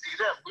me and see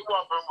them. We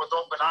welcome them with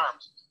open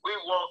arms. We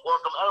will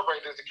welcome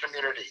everybody to the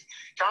community.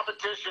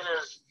 Competition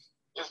is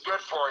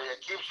good for you. It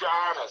keeps you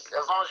honest,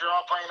 as long as you're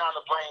all playing on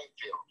the playing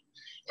field.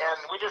 And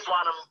we just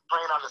want them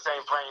playing on the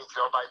same playing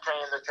field by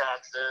paying the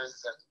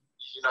taxes and,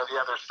 the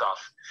other stuff.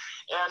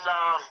 And,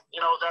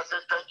 that's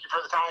it. Thank you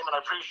for the time, and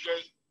I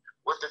appreciate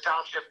what the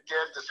township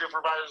did, the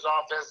supervisor's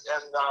office,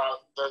 and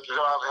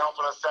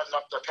helping us setting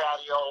up the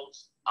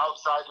patios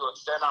outside to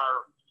extend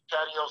our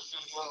patio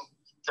seating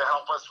to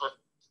help us with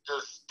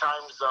this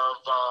times of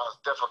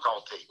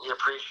difficulty. We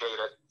appreciate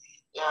it.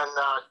 And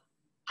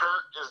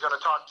Kurt is going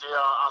to talk to you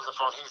on the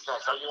phone. He's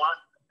next. Are you on?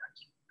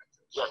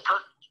 Yeah,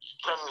 Kurt,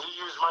 can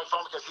he use my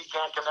phone because he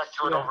can't connect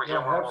to it over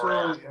here? Yeah,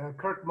 absolutely.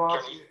 Kurt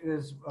Mock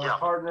is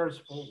partners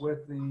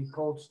with the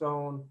Cold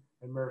Stone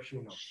and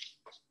Maraschino.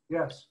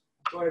 Yes,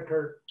 go ahead,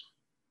 Kurt.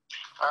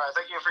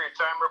 Thank you for your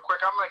time. Real quick,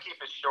 I'm going to keep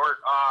it short.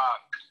 I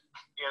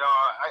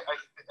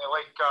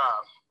like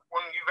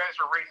when you guys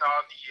were reading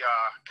all the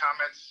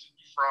comments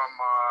from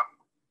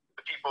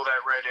the people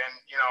that read in,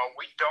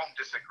 we don't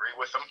disagree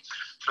with them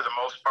for the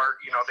most part.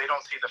 They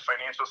don't see the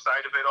financial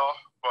side of it all,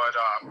 but,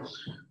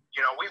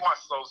 we want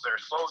SLOs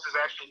there. SLOs is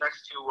actually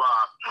next to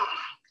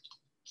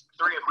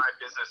 3 of my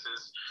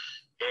businesses,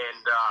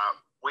 and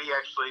we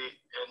actually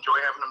enjoy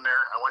having them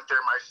there. I went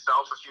there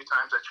myself a few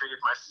times. I treated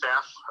my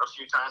staff a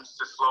few times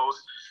to SLOs.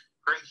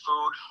 Great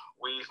food.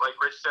 We, like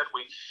Rich said,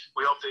 we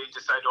hope they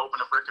decide to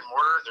open a brick and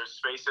mortar. There's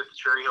space at the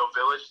Cherry Hill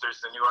Village.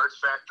 There's the New Arts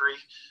Factory.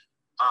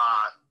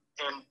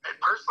 And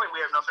personally,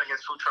 we have nothing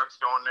against food trucks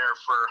going there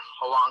for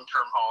a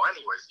long-term haul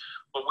anyways,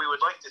 but we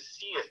would like to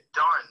see it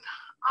done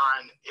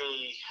on a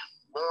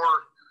more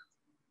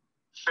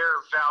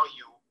fair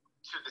value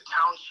to the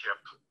township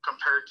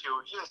compared to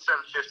even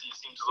 750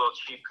 seems a little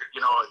cheap.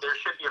 You know, there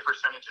should be a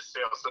percentage of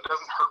sales, so it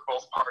doesn't hurt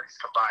both parties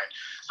combined.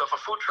 So if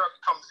a food truck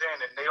comes in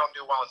and they don't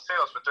do well in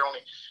sales, but they're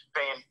only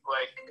paying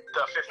like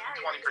the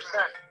 15-20%,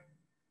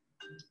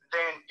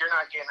 then you're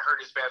not getting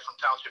hurt as bad from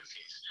township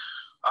fees.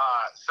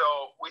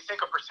 So we think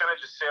a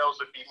percentage of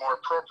sales would be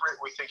more appropriate.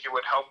 We think it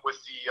would help with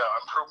the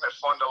improvement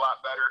fund a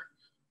lot better.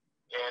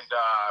 And,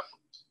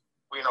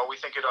 we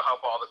think it'll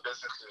help all the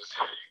businesses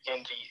in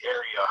the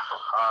area.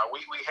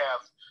 We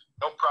have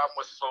no problem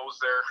with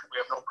Slows there. We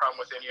have no problem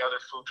with any other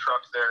food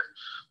truck there.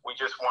 We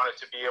just want it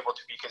to be able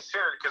to be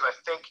considered because I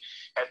think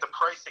at the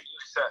price that you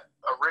set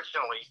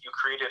originally, you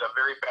created a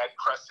very bad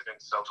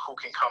precedence of who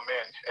can come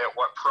in at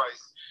what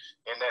price.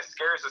 And that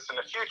scares us in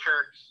the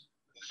future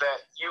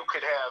that you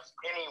could have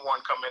anyone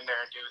come in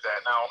there and do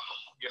that. Now,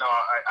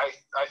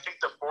 I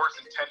think the board's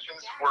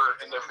intentions were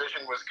and their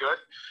vision was good.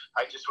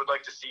 I just would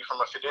like to see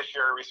from a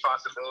fiduciary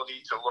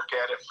responsibility to look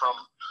at it from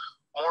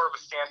more of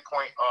a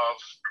standpoint of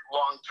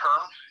long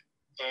term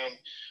and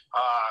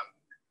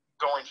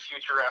going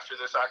future after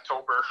this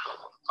October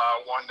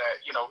one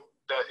that,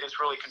 that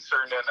is really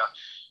concerned in a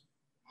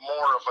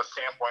more of a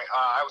standpoint.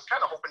 I was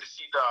kind of hoping to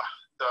see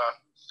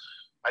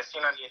I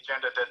seen on the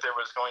agenda that there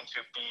was going to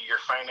be your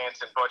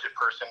finance and budget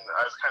person.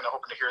 I was kind of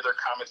hoping to hear their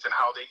comments and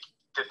how they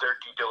did their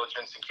due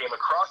diligence and came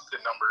across the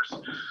numbers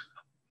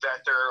that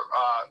they're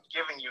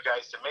giving you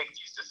guys to make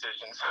these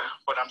decisions.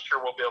 But I'm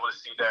sure we'll be able to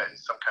see that in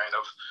some kind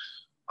of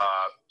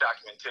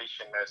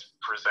documentation that's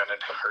presented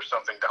or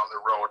something down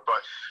the road.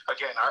 But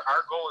again,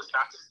 our goal is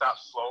not to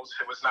stop Slows.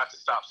 It was not to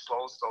stop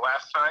Slows the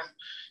last time.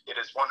 It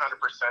is 100%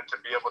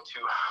 to be able to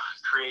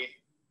create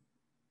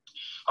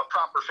a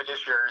proper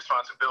fiduciary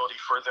responsibility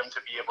for them to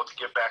be able to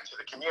give back to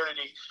the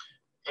community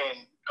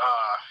and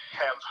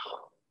have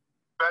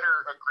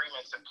better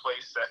agreements in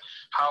place that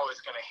how it's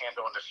going to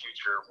handle in the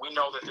future. We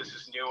know that this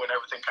is new and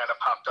everything kind of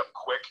popped up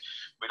quick.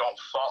 We don't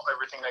fault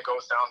everything that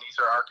goes down. These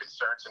are our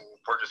concerns and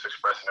we're just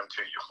expressing them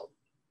to you.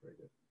 Very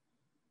good.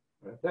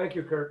 All right. Thank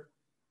you, Kurt.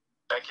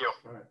 Thank you.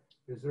 All right.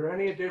 Is there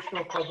any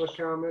additional public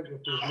comment?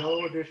 If there's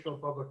no additional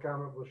public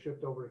comment, we'll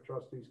shift over to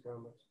trustees'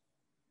 comments.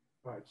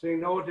 All right. Seeing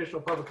no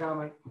additional public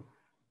comment,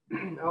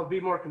 I'll be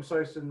more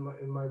concise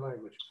in my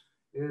language.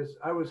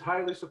 I was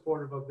highly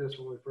supportive of this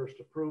when we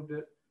first approved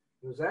it.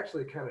 I was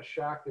actually kind of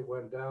shocked it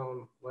went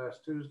down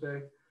last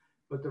Tuesday.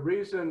 But the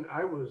reason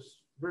I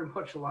was very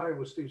much aligned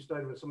with Steve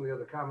Stein and some of the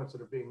other comments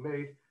that are being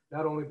made,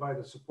 not only by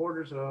the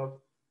supporters of,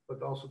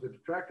 but also the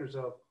detractors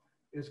of,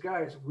 is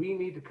guys, we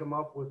need to come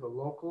up with a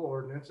local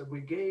ordinance. And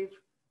we gave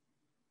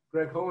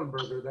Greg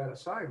Hohenberger that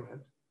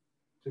assignment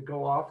to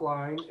go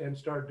offline and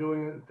start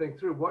doing it and think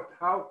through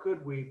how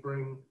could we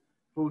bring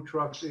food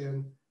trucks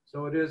in,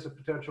 so it is a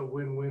potential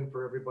win-win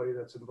for everybody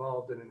that's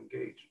involved and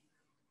engaged.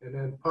 And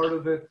then part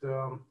of it,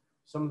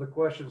 some of the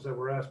questions that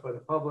were asked by the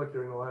public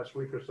during the last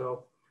week or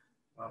so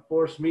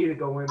forced me to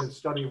go in and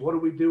study what do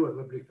we do at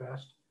Liberty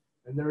Fest.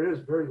 And there is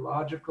very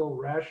logical,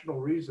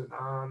 rational reason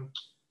on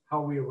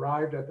how we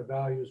arrived at the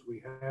values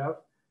we have.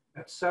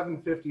 At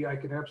 $750, I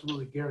can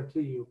absolutely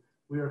guarantee you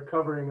we are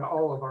covering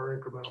all of our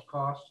incremental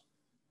costs.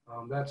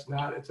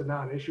 It's a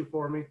non-issue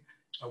for me.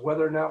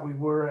 Whether or not we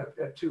were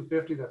at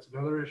 $250, that's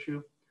another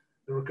issue.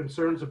 There were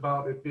concerns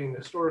about it being a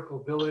historical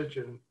village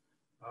and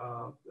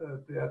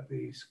at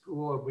the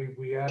school,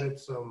 we added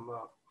some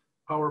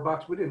power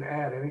box. We didn't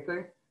add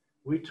anything.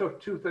 We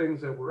took two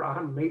things that were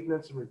on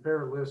maintenance and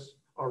repair lists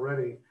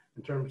already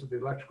in terms of the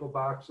electrical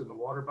box and the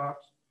water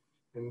box.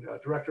 And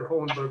Director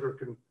Hohenberger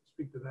can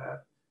speak to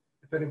that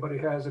if anybody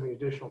has any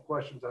additional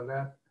questions on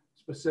that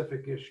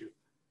specific issue.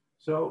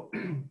 So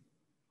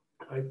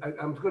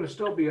I'm going to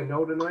still be a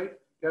no tonight,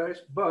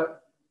 guys,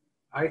 but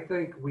I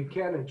think we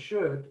can and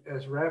should,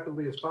 as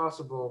rapidly as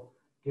possible,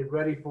 get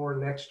ready for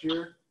next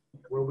year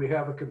where we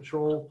have a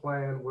control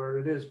plan where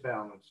it is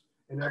balanced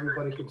and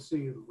everybody can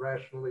see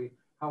rationally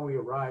how we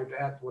arrived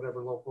at whatever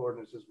local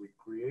ordinances we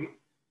create.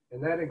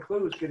 And that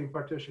includes getting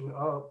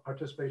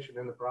participation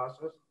in the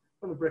process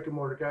from the brick and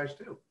mortar guys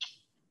too.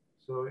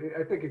 So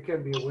I think it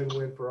can be a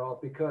win-win for all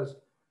because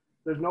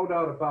there's no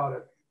doubt about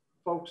it.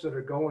 Folks that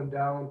are going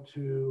down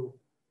to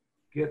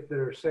get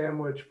their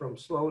sandwich from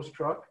Slow's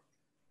truck,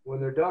 when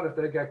they're done, if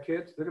they got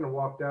kids, they're going to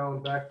walk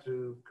down back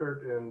to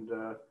Kurt and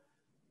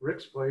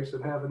Rick's place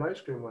and have an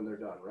ice cream when they're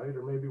done, right?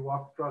 Or maybe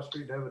walk across the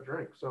street and have a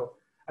drink. So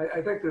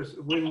I think there's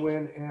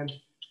win-win. And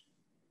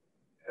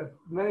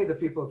many of the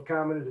people have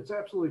commented, it's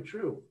absolutely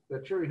true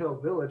that Cherry Hill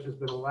Village has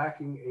been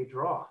lacking a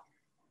draw.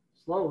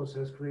 Slow's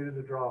has created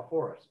a draw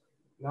for us.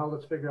 Now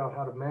let's figure out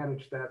how to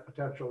manage that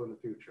potential in the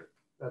future.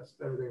 That's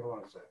everything I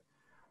want to say.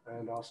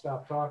 And I'll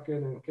stop talking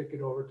and kick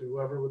it over to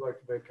whoever would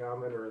like to make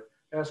comment or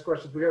ask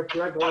questions. We have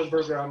Greg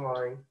Goldberger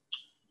online.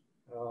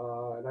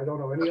 And I don't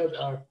know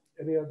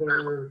any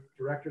other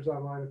directors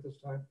online at this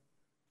time.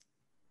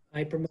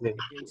 I promote Jay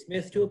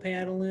Smith to a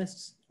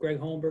panelist, Greg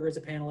Holmberger as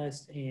a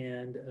panelist,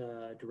 and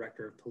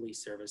Director of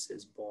Police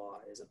Services, Baugh,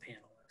 as a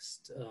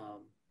panelist.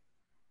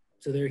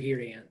 So they're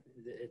here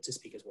to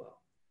speak as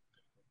well.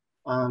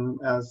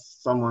 As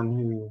someone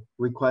who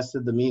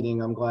requested the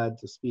meeting, I'm glad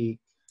to speak.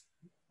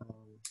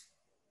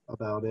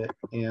 about it.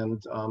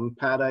 And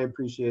Pat, I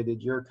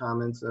appreciated your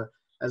comments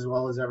as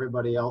well as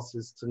everybody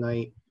else's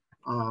tonight.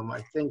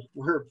 I think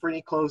we're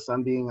pretty close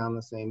on being on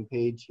the same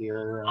page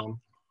here.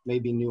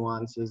 Maybe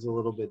nuances a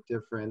little bit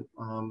different.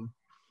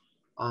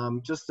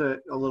 Just a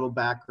little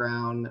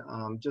background,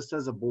 just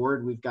as a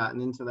board, we've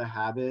gotten into the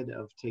habit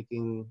of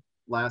taking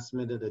last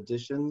minute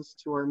additions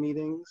to our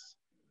meetings.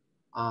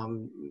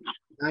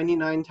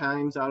 99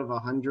 times out of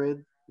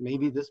 100,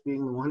 maybe this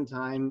being the one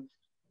time,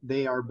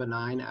 they are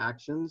benign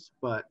actions,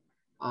 but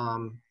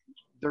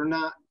they're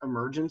not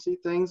emergency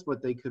things,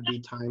 but they could be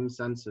time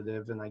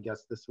sensitive. And I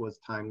guess this was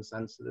time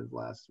sensitive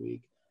last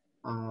week.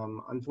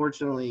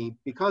 Unfortunately,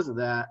 because of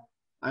that,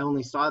 I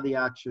only saw the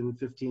action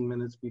 15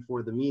 minutes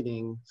before the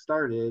meeting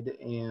started,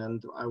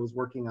 and I was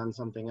working on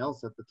something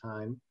else at the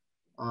time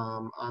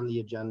on the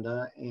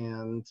agenda.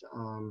 And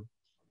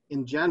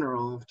in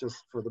general,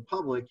 just for the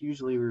public,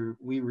 usually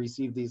we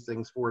receive these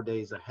things 4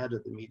 days ahead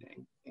of the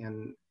meeting.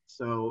 And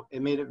so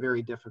it made it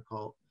very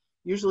difficult.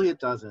 Usually it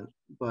doesn't,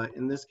 but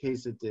in this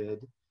case it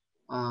did.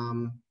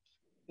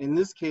 In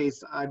this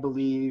case, I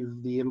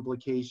believe the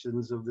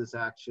implications of this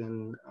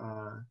action,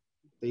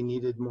 they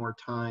needed more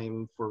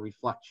time for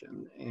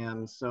reflection.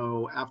 And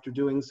so after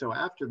doing so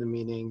after the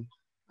meeting,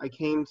 I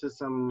came to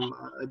some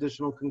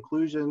additional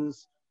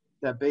conclusions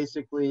that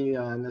basically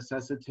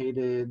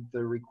necessitated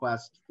the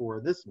request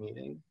for this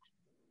meeting.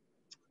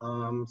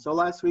 So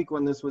last week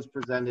when this was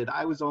presented,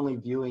 I was only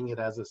viewing it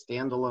as a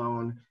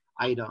standalone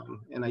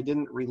item, and I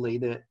didn't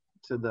relate it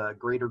to the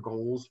greater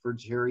goals for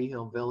Cherry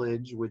Hill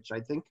Village, which I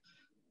think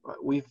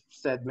we've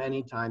said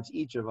many times,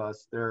 each of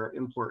us, they're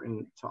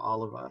important to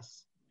all of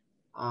us.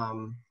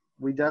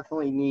 We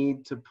definitely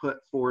need to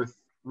put forth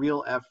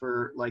real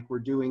effort like we're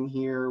doing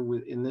here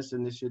in this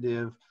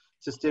initiative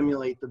to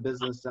stimulate the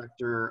business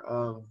sector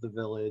of the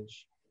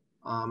village.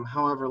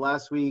 However,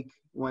 last week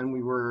when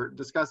we were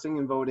discussing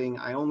and voting,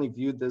 I only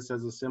viewed this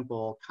as a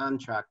simple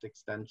contract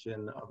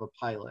extension of a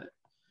pilot.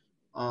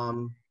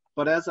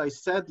 But as I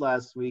said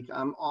last week,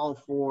 I'm all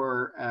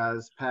for,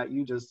 as Pat,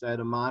 you just said,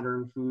 a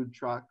modern food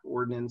truck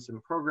ordinance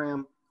and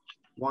program,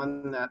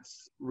 one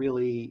that's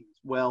really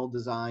well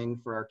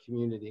designed for our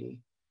community.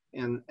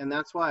 And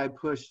that's why I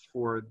pushed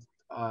for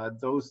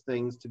those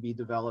things to be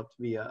developed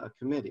via a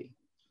committee.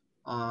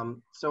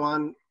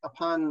 So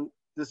upon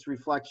this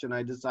reflection,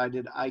 I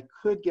decided I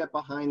could get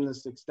behind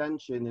this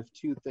extension if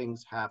two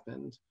things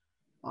happened.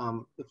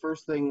 The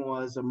first thing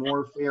was a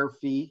more fair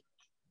fee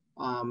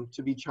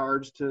to be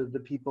charged to the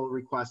people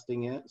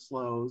requesting it,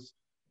 SLOs.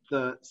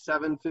 The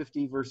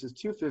 $750 versus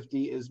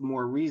 $250 is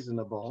more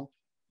reasonable.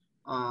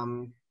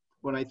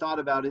 When I thought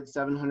about it,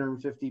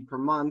 $750 per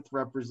month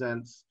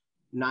represents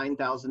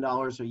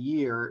 $9,000 a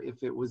year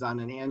if it was on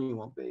an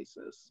annual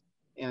basis.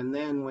 And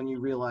then when you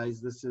realize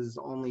this is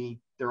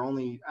they're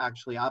only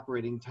actually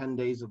operating 10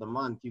 days of the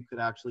month, you could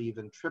actually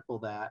even triple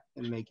that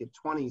and make it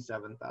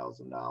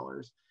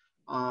 $27,000.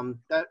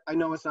 That, I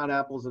know it's not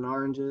apples and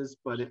oranges,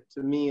 but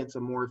to me, it's a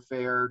more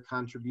fair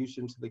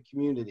contribution to the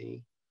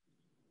community.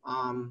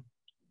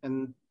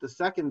 And the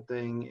second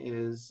thing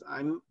is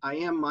I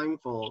am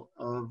mindful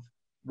of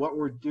what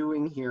we're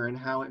doing here and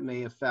how it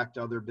may affect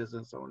other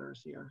business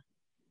owners here.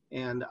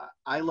 And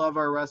I love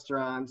our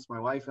restaurants. My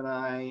wife and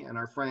I and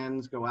our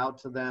friends go out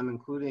to them,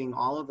 including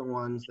all of the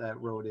ones that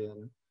wrote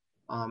in,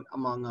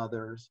 among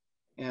others.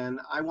 And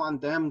I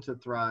want them to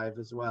thrive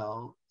as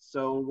well.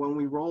 So when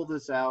we roll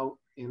this out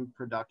in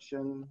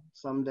production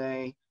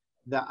someday,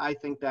 I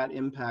think that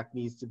impact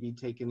needs to be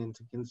taken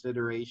into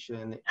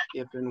consideration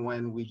if and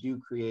when we do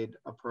create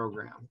a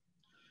program.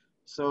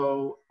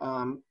 So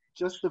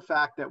just the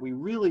fact that we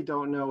really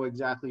don't know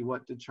exactly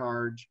what to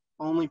charge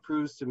only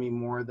proves to me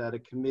more that a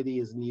committee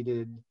is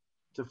needed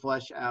to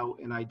flesh out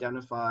and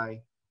identify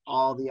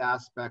all the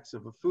aspects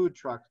of a food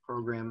truck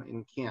program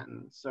in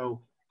Canton. So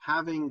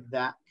having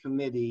that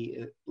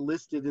committee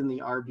listed in the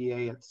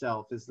RBA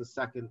itself is the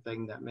second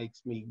thing that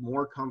makes me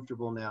more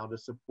comfortable now to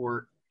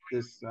support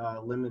this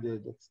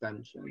limited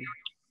extension.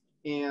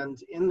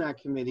 And in that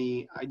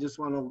committee, I just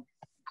want to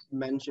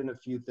mention a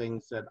few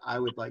things that I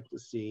would like to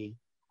see.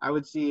 I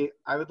would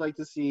like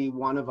to see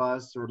one of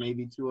us or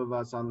maybe two of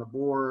us on the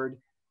board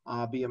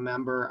be a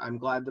member. I'm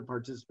glad to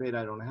participate.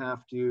 I don't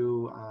have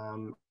to.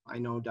 I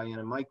know Diane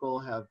and Michael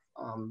have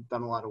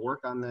done a lot of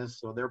work on this,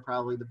 so they're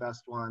probably the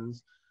best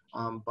ones.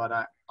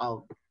 But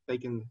they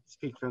can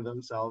speak for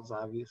themselves,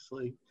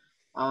 obviously.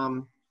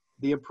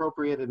 The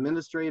appropriate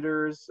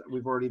administrators,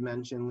 we've already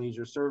mentioned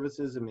leisure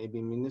services and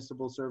maybe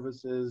municipal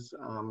services.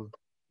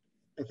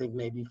 I think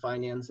maybe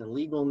finance and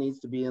legal needs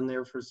to be in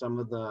there for some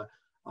of the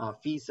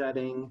fee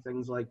setting,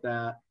 things like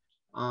that.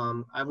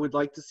 I would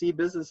like to see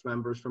business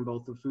members from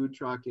both the food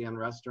truck and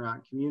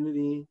restaurant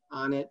community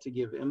on it to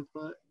give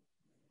input,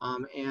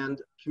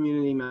 and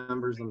community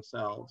members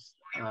themselves,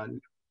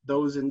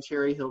 those in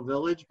Cherry Hill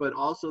Village, but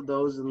also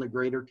those in the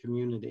greater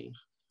community.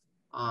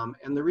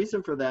 And the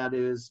reason for that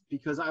is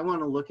because I want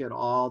to look at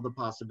all the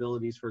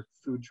possibilities for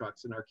food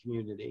trucks in our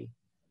community.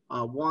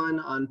 One,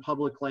 on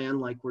public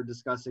land like we're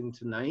discussing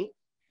tonight,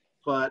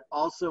 but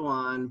also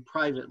on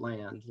private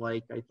land,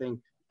 like I think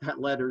that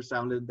letter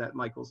sounded, that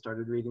Michael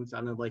started reading,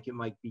 sounded like it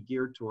might be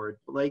geared toward,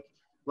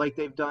 like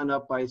they've done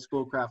up by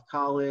Schoolcraft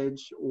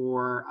College,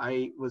 or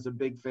I was a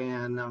big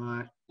fan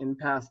in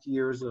past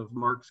years of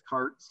Mark's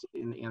Carts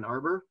in Ann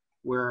Arbor,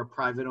 where a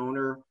private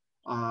owner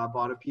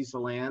bought a piece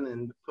of land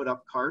and put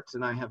up carts,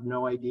 and I have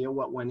no idea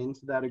what went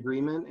into that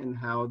agreement and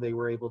how they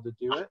were able to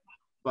do it,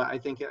 but I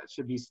think it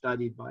should be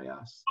studied by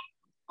us.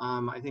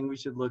 I think we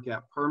should look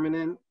at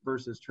permanent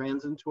versus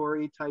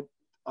transitory type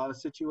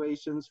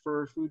situations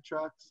for food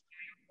trucks,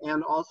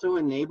 and also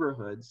in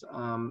neighborhoods.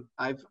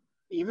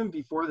 Even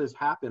before this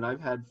happened,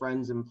 I've had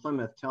friends in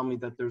Plymouth tell me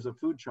that there's a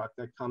food truck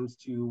that comes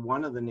to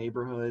one of the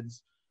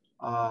neighborhoods.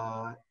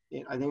 I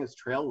think it's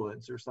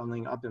Trailwoods or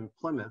something up in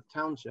Plymouth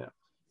Township.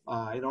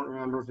 I don't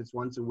remember if it's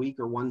once a week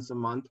or once a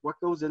month. What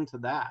goes into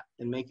that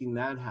and making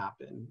that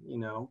happen, you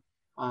know?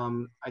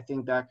 I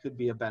think that could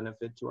be a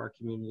benefit to our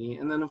community.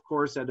 And then of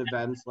course at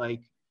events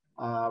like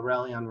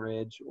Rally on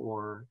Ridge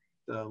or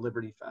the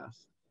Liberty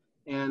Fest.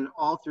 And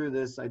all through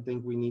this, I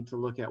think we need to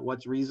look at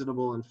what's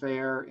reasonable and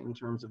fair in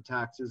terms of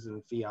taxes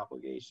and fee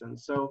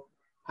obligations. So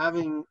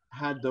having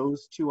had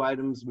those two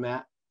items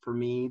met, for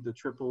me, the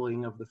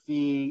tripling of the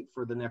fee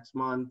for the next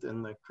month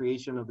and the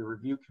creation of the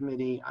review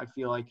committee, I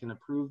feel I can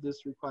approve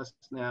this request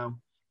now.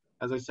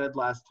 As I said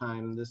last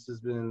time, this has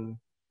been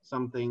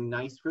something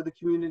nice for the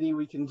community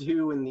we can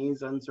do in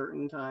these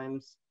uncertain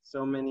times.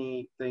 So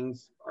many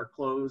things are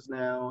closed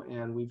now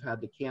and we've had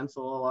to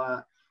cancel a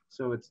lot.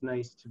 So it's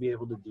nice to be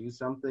able to do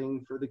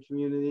something for the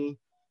community.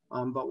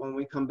 But when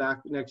we come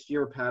back next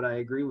year, Pat, I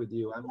agree with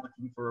you. I'm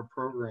looking for a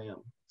program,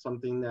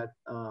 something that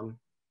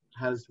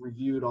has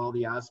reviewed all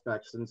the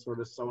aspects and sort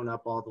of sewn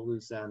up all the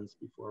loose ends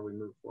before we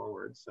move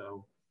forward.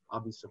 So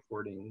I'll be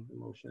supporting the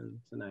motion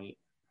tonight.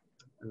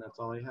 And that's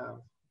all I have.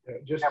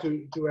 Just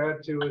to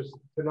add to is,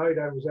 tonight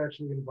I was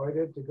actually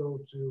invited to go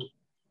to,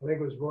 I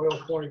think it was Royal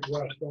Point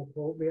West, don't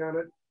quote me on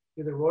it,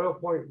 either Royal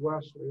Point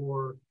West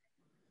or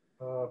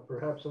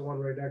perhaps the one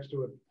right next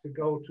to it, to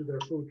go to their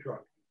food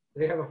truck.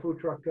 They have a food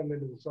truck come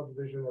into the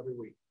subdivision every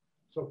week.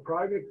 So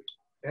private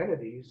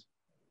entities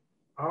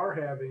are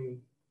having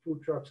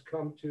food trucks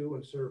come to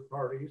and serve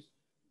parties.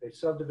 A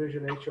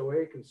subdivision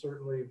HOA can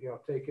certainly, you know,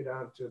 take it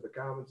onto the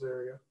commons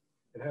area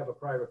and have a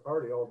private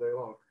party all day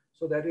long.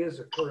 So that is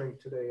occurring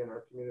today in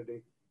our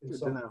community in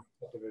some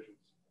subdivisions.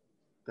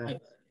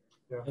 Thanks.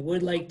 I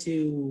would like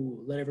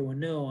to let everyone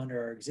know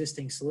under our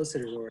existing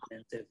solicitor's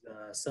ordinance, if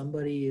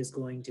somebody is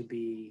going to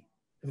be,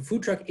 if a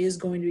food truck is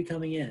going to be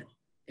coming in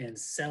and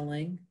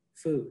selling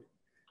food,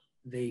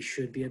 they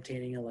should be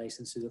obtaining a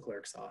license through the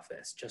clerk's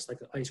office, just like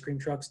the ice cream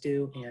trucks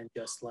do, and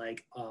just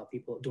like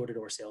people,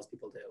 door-to-door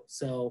salespeople do.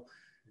 So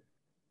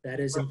that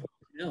is important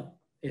to know.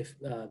 If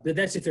but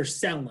that's if they're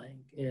selling.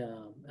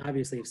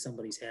 Obviously, if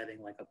somebody's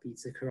having like a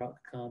pizza truck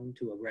come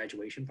to a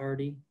graduation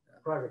party,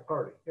 Private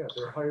party, yeah,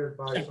 they're hired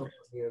by somebody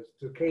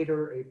to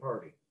cater a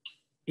party.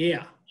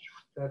 Yeah,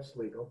 that's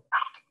legal.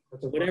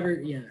 That's whatever.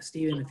 Yeah,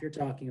 Stephen, if you're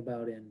talking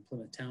about in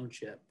Plymouth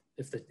Township,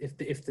 if the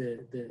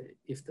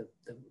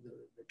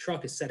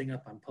truck is setting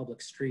up on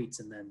public streets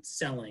and then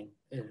selling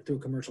through a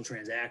commercial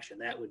transaction,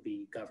 that would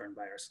be governed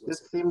by our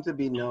solicitor. This seemed to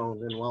be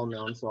known and well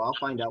known, so I'll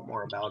find out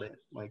more about it,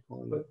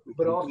 Michael.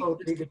 But also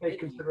need to take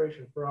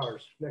consideration for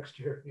ours next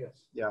year.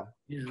 Yes. Yeah.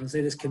 You know, say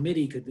this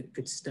committee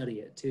could study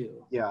it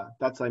too. Yeah,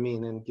 that's, I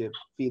mean, and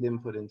feed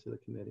input into the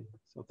committee.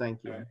 So thank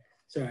you. Right.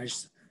 So I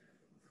just,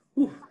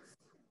 whew.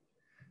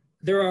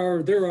 There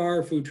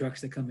are food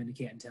trucks that come into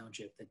Canton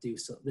Township that do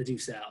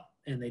sell,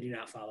 and they do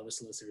not follow the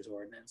solicitor's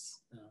ordinance.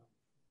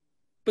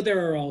 But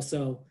there are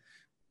also,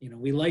 you know,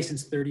 we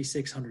license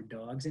 3,600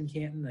 dogs in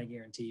Canton. I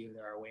guarantee you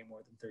there are way more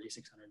than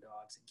 3,600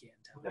 dogs in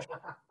Canton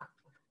Township.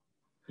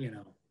 You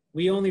know,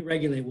 we only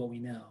regulate what we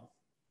know,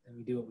 and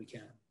we do what we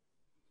can.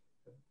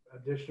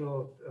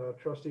 Additional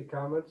trustee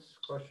comments,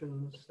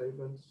 questions,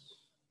 statements?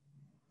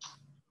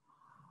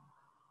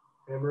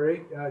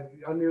 Anne-Marie,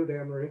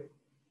 unmute Anne-Marie.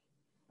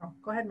 Oh,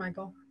 go ahead,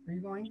 Michael. Are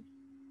you going?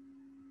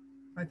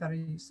 I thought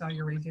I saw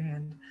you raise your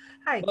hand.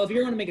 Hi. Well, if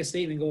you want to make a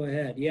statement, go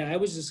ahead. Yeah, I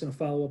was just going to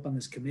follow up on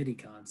this committee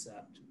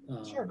concept.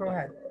 Sure, go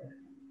ahead.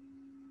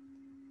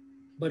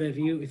 But if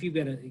you've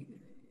got a.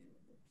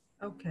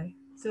 Okay,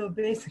 so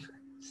basically,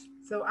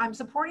 so I'm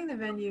supporting the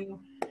venue,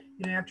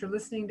 you know, after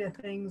listening to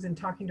things and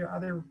talking to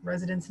other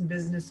residents and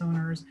business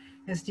owners.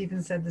 As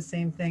Stephen said, the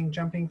same thing,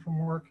 jumping from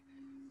work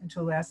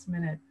into a last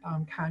minute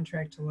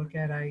contract to look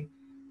at.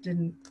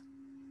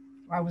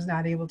 I was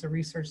not able to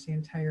research the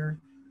entire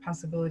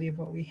possibility of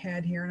what we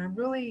had here. And I'm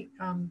really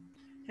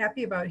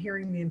happy about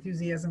hearing the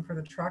enthusiasm for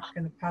the truck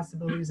and the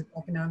possibilities of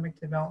economic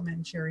development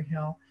in Cherry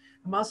Hill.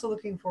 I'm also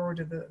looking forward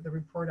to the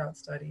report out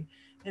study.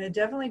 And it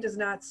definitely does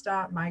not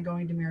stop my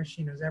going to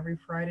Maraschino's every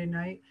Friday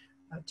night.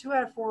 2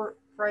 out of 4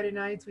 Friday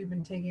nights, we've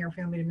been taking our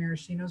family to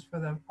Maraschino's for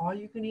the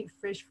all-you-can-eat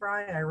fish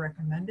fry. I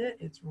recommend it.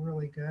 It's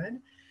really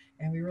good,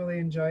 and we really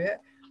enjoy it.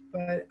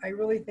 But I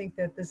really think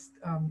that this,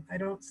 I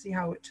don't see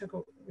how it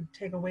would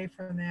take away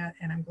from that,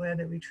 and I'm glad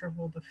that we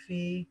tripled the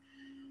fee.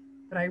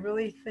 But I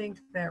really think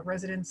that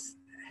residents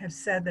have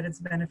said that it's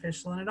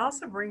beneficial. And it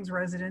also brings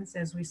residents,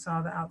 as we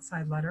saw the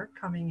outside letter,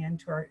 coming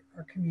into our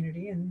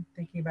community and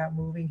thinking about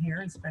moving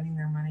here and spending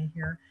their money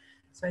here.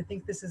 So I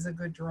think this is a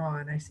good draw,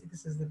 and I see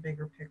this is the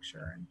bigger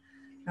picture. And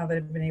now that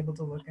I've been able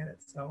to look at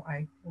it, so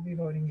I will be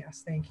voting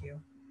yes. Thank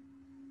you.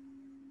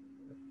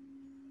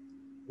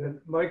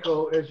 Then,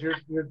 Michael, as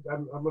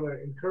I'm going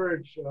to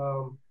encourage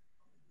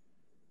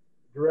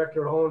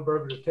Director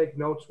Hohenberger to take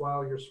notes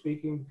while you're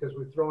speaking, because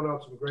we've thrown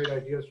out some great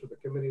ideas for the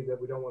committee that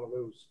we don't want to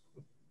lose.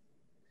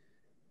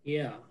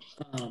 Yeah.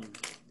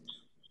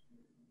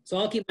 So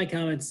I'll keep my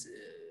comments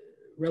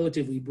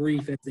relatively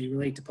brief as they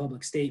relate to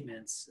public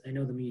statements. I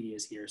know the media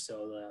is here,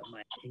 so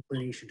my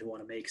inclination to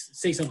want to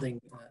say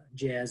something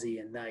jazzy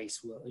and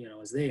nice,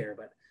 is there,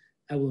 but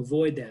I will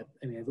avoid that.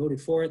 I mean, I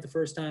voted for it the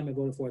first time. I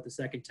voted for it the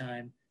second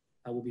time.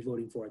 I will be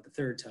voting for it the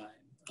third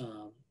time.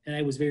 And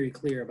I was very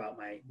clear about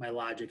my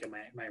logic and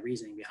my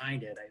reasoning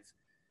behind it.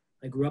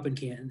 I grew up in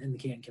the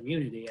Canton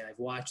community. I've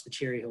watched the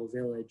Cherry Hill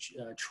Village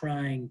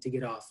trying to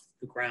get off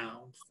the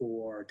ground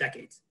for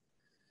decades.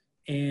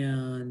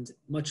 And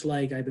much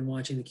like I've been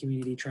watching the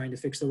community trying to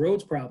fix the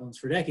roads problems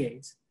for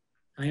decades,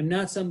 I am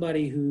not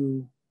somebody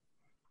who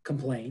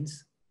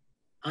complains.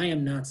 I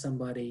am not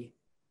somebody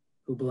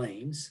who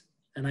blames.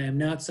 And I am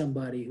not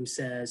somebody who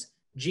says,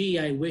 gee,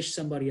 I wish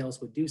somebody else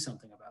would do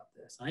something about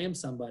this. I am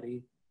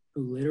somebody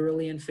who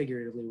literally and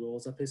figuratively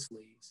rolls up his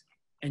sleeves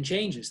and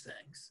changes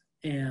things.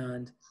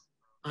 And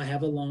I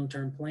have a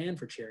long-term plan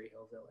for Cherry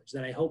Hill Village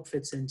that I hope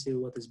fits into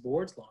what this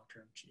board's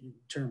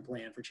long-term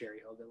plan for Cherry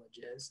Hill Village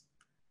is.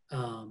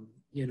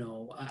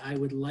 I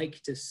would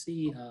like to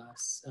see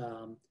us,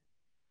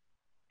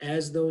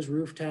 as those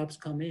rooftops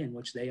come in,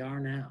 which they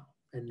are now,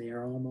 and they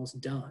are almost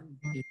done,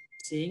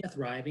 seeing a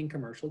thriving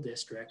commercial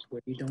district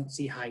where you don't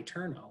see high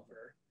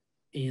turnover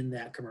in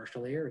that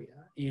commercial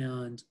area.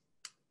 And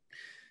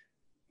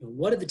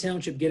what did the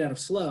township get out of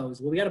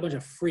Slows? Well, we got a bunch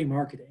of free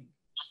marketing,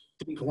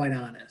 to be quite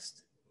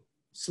honest.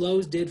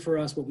 Slows did for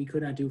us what we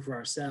could not do for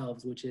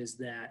ourselves, which is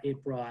that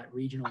it brought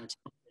regional attention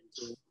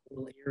to a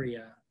little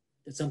area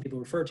that some people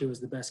refer to as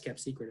the best kept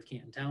secret of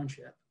Canton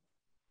Township.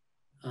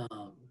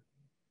 And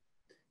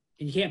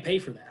you can't pay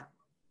for that.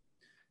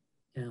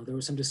 There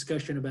was some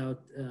discussion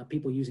about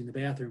people using the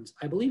bathrooms.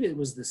 I believe it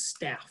was the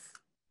staff,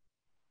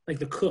 like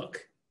the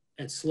cook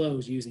at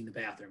Slows, using the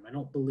bathroom. I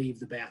don't believe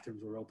the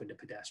bathrooms were open to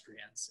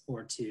pedestrians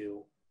or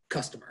to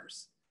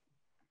customers.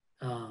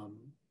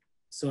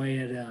 So I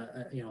had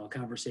a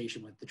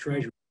conversation with the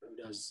treasurer who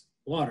does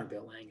water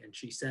billing, and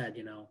she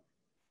said,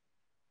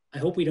 I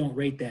hope we don't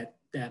rate that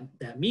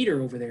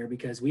meter over there,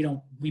 because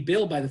we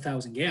bill by the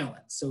 1,000 gallons,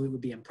 so it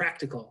would be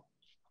impractical.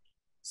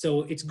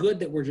 So it's good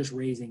that we're just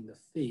raising the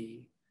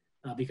fee,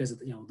 because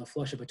the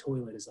flush of a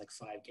toilet is like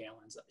 5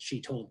 gallons, she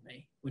told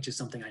me, which is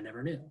something I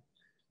never knew.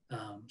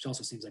 Which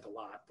also seems like a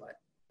lot, but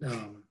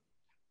an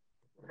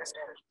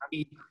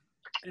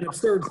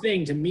absurd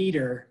thing to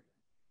meter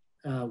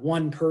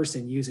one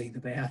person using the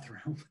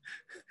bathroom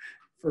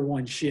for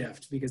one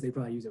shift, because they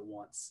probably use it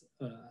once,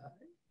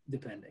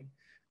 depending.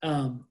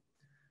 And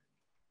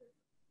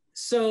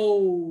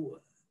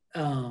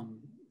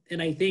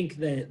I think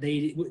that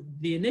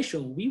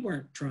we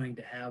weren't trying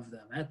to have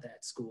them at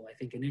that school. I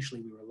think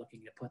initially we were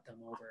looking to put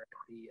them over at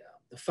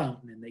the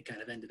fountain, and they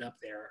kind of ended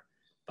up there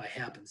by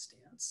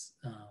happenstance.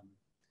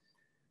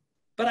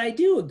 But I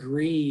do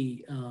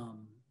agree.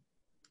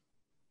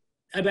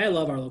 I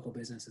love our local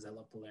businesses. I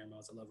love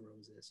Palermo's. I love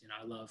Rose's.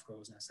 I love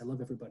Crow's Nest. I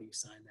love everybody who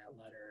signed that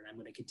letter, and I'm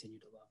going to continue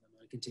to love them. I'm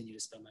going to continue to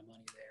spend my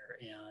money there.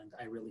 And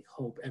I really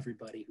hope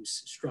everybody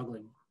who's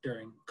struggling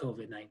during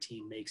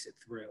COVID-19 makes it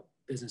through,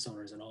 business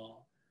owners and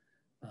all.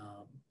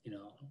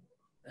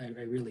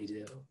 I really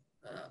do.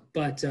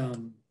 That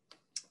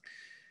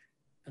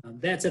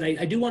said,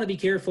 I do want to be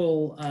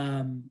careful,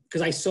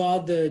 because I saw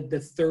the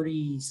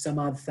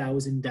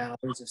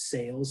 $30,000 of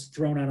sales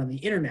thrown out on the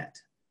internet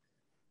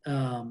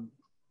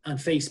on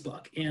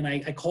Facebook, and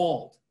I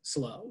called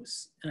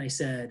Slows and I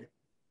said,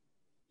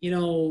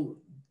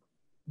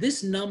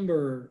 this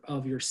number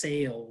of your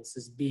sales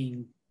is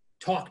being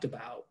talked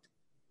about.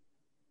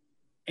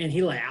 And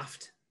he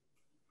laughed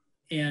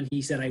and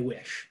he said, I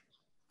wish.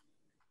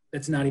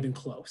 That's not even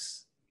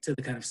close to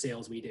the kind of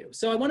sales we do.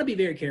 So I want to be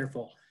very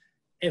careful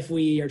if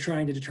we are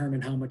trying to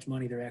determine how much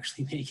money they're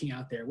actually making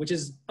out there, which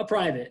is a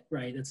private,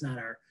 right? That's not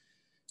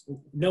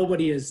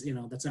nobody is,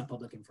 that's not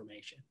public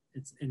information.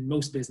 And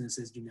most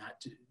businesses do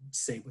not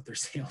say what their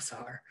sales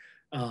are.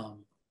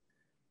 And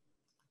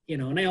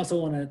I also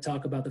want to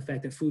talk about the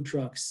fact that food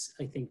trucks,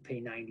 I think,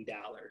 pay $90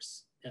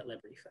 at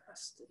Liberty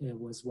Fest. It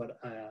was what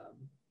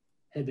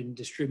had been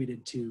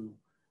distributed to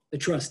the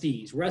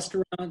trustees.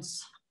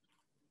 Restaurants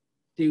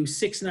do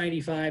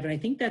 $6.95, and I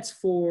think that's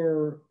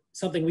for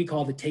something we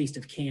call the Taste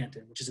of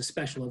Canton, which is a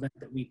special event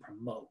that we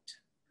promote.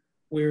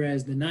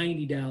 Whereas the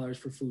 $90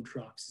 for food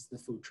trucks is the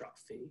food truck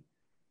fee.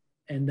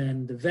 And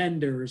then the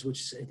vendors,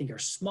 which I think are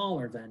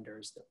smaller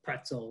vendors, the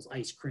pretzels,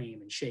 ice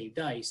cream, and shaved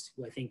ice,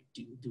 who I think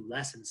do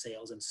less in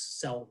sales and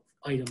sell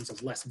items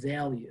of less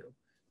value,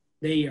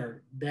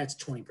 that's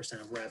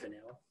 20% of revenue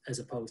as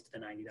opposed to the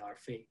 $90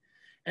 fee.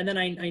 And then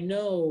I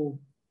know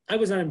I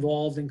was not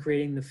involved in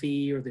creating the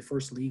fee or the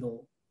first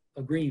legal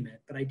agreement,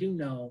 but I do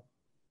know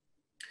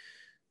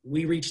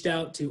we reached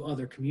out to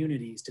other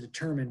communities to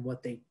determine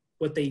what they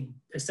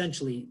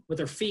essentially, what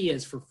their fee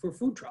is for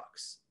food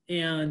trucks.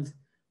 And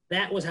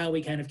that was how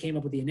we kind of came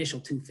up with the initial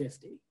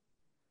 250.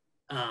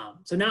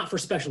 So not for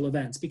special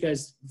events,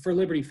 because for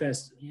Liberty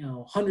Fest, you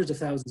know, hundreds of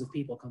thousands of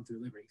people come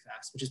through Liberty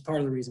Fest, which is part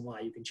of the reason why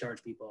you can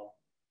charge people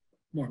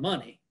more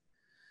money.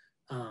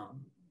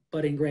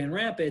 But in Grand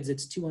Rapids,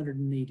 it's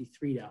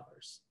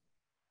 $283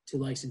 to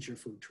license your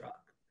food truck.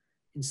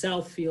 In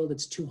Southfield,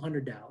 it's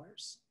 $200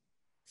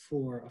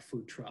 for a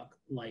food truck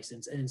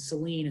license. And in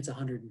Saline, it's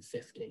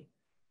 $150.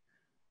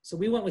 So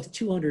we went with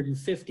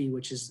 250,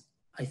 which is,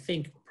 I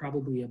think,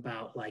 probably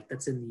about like,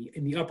 that's in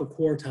the upper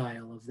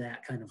quartile of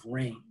that kind of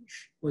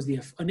range was the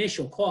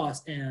initial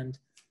cost. And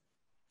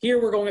here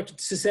we're going up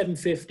to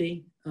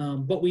 750,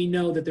 but we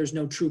know that there's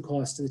no true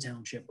cost to the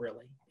township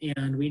really.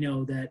 And we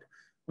know that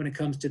when it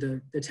comes to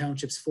the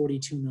township's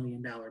 $42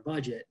 million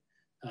budget,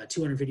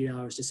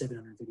 $250 to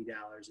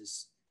 $750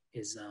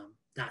 is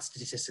not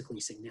statistically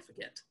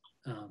significant.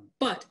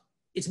 But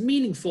it's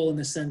meaningful in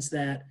the sense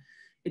that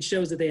it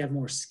shows that they have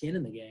more skin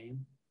in the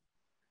game.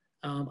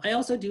 I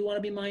also do want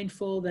to be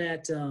mindful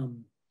that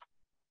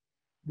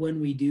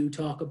when we do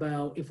talk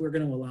about if we're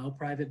going to allow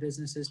private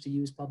businesses to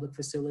use public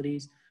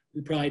facilities,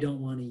 we probably don't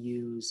want to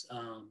use,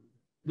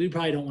 we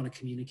probably don't want to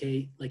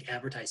communicate, like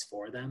advertise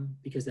for them,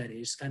 because that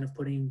is kind of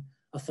putting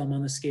a thumb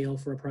on the scale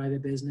for a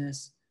private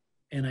business.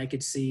 And I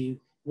could see,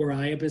 were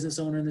I a business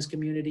owner in this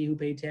community who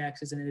paid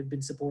taxes and had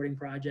been supporting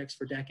projects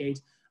for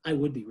decades, I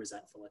would be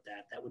resentful at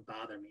that. That would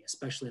bother me,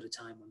 especially at a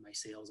time when my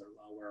sales are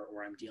lower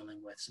or I'm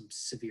dealing with some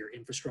severe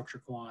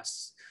infrastructure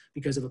costs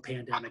because of a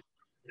pandemic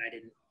that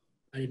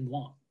I didn't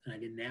want and I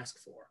didn't ask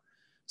for.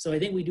 So I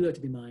think we do have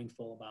to be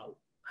mindful about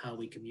how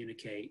we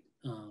communicate.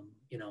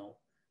 You know,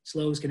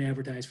 Slows can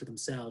advertise for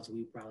themselves.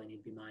 We probably need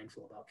to be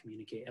mindful about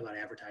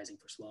advertising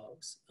for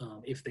Slows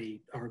if they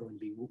are going to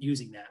be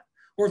using that,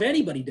 or if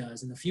anybody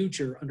does in the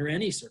future under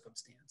any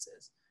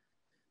circumstances.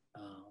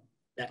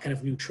 That kind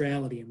of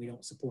neutrality, and we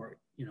don't support.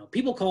 You know,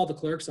 people call the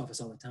clerk's office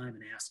all the time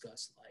and ask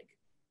us, like,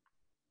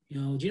 you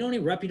know, do you know any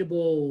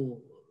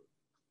reputable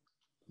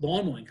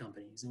lawn mowing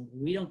companies? And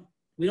we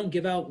don't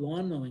give out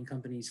lawn mowing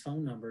companies'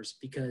 phone numbers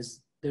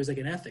because there's like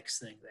an ethics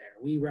thing there.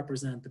 We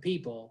represent the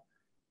people.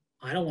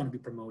 I don't want to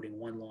be promoting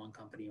one lawn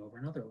company over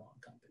another lawn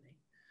company.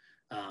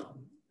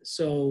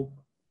 So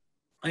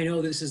I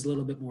know this is a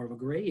little bit more of a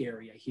gray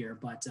area here,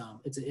 but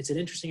it's an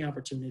interesting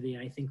opportunity.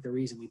 And I think the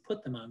reason we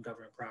put them on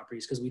government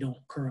properties is because we don't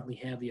currently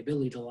have the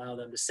ability to allow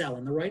them to sell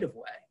in the right of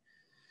way.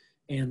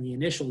 And the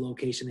initial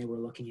location they were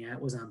looking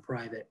at was on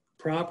private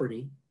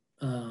property,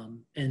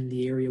 and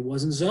the area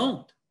wasn't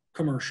zoned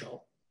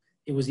commercial.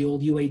 It was the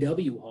old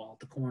UAW hall at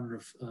the corner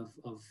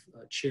of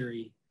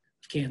Cherry,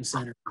 Canton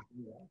Center.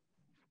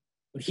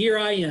 But here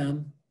I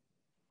am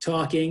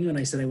talking, and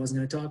I said I wasn't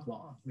going to talk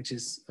long, which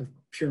is a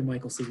pure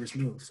Michael Seegers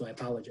move, so I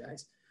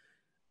apologize.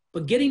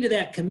 But getting to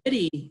that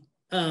committee,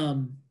 if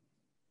I'm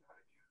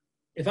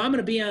going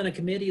to be on a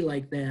committee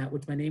like that,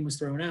 which my name was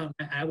thrown out,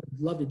 I would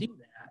love to do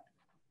that.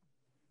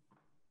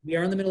 We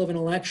are in the middle of an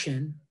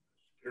election,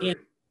 and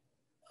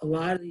a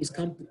lot of these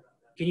companies,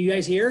 can you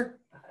guys hear?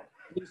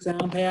 New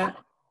sound, Pat?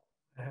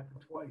 That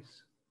happened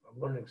twice. I'm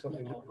learning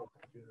something new on the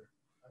computer.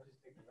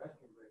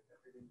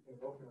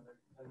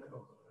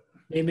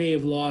 They may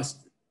have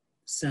lost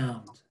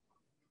sound.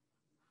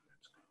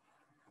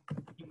 Can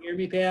you hear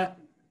me, Pat?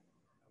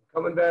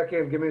 Coming back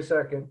in. Give me a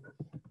second.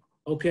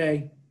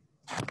 Okay.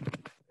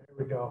 There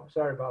we go.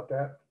 Sorry about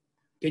that.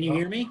 Can you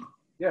hear me?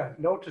 Yeah.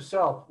 Note to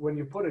self: when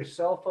you put a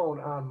cell phone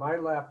on my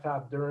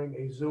laptop during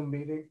a Zoom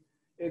meeting,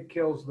 it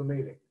kills the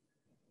meeting.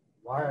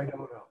 Why, I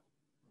don't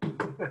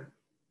know.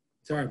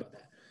 Sorry about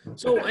that.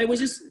 So I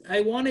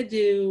wanted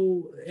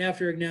to,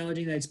 after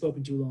acknowledging that I'd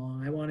spoken too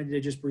long, I wanted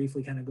to just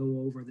briefly kind of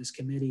go over this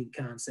committee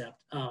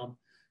concept.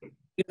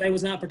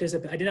 Because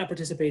I did not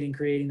participate in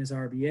creating this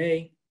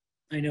RBA.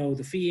 I know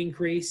the fee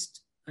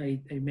increased. I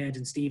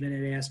imagine Stephen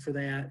had asked for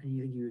that, and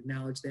you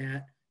acknowledged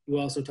that. You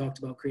also talked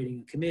about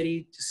creating a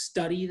committee to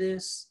study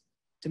this,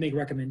 to make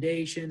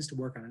recommendations, to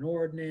work on an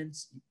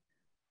ordinance.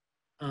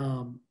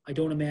 I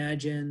don't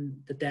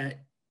imagine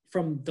that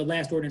from the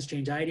last ordinance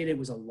change I did, it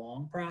was a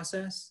long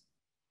process.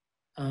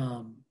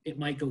 It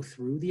might go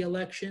through the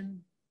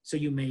election. So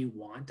you may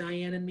want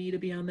Diane and me to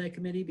be on that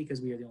committee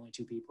because we are the only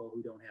two people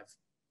who don't have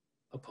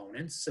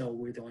opponents. So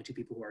we're the only two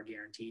people who are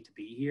guaranteed to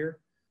be here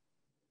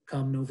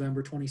come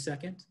November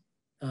 22nd.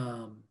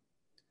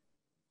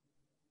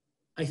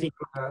 I think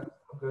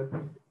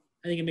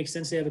it makes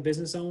sense to have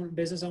business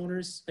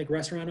owners, like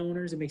restaurant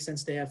owners. It makes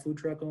sense to have food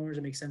truck owners.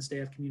 It makes sense to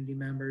have community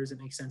members.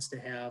 It makes sense to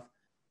have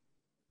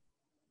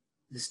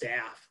the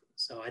staff.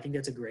 So I think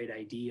that's a great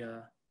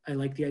idea. I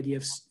like the idea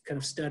of kind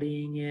of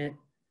studying it,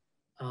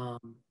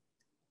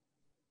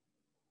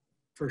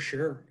 for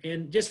sure.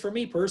 And just for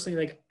me personally,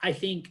 like, I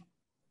think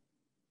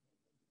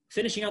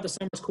finishing out the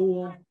summer is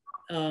cool.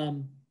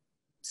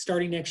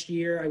 Starting next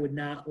year, I would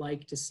not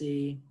like to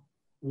see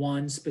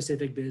one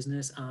specific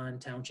business on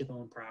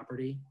township-owned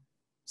property.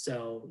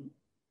 So,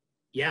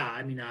 yeah,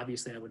 I mean,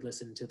 obviously I would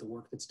listen to the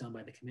work that's done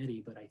by the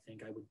committee, but I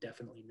think I would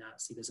definitely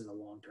not see this as a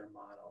long-term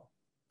model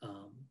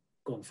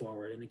going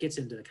forward. And it gets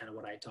into the kind of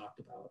what I talked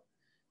about,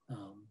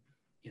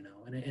 you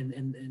know,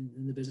 and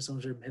the business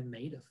owners have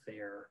made a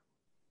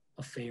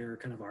fair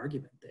kind of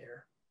argument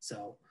there.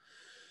 So,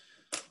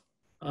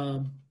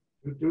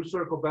 do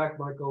circle back,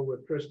 Michael,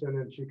 with Kristen,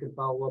 and she can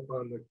follow up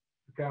on the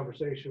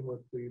conversation with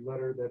the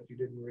letter that you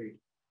didn't read.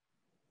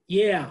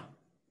 Yeah.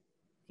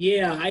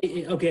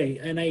 Okay.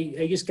 And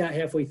I just got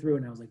halfway through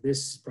and I was like, this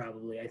is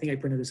probably, I think I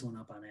printed this one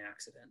up on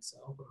accident.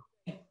 So,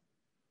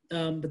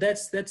 but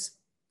that's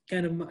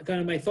kind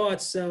of my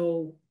thoughts.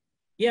 So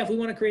yeah, if we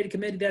want to create a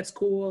committee, that's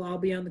cool. I'll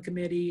be on the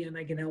committee and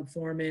I can help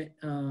form it.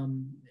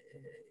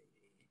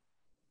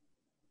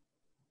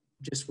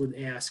 Just would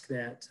ask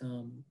that,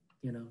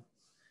 you know,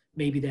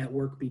 maybe that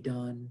work be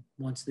done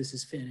once this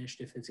is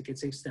finished, if it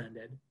gets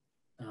extended.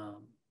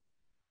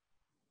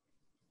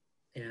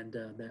 And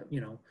that, you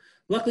know,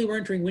 luckily we're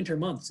entering winter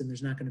months and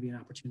there's not going to be an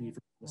opportunity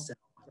for people to sell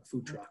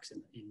food trucks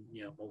in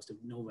you know, most of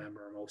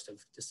November, most of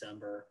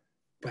December,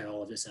 by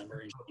all of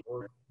December and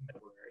February.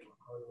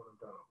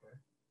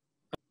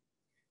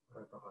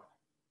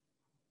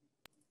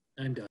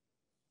 I'm done.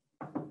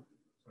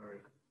 Sorry.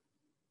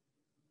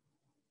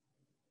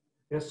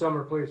 Yes,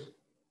 Summer, please.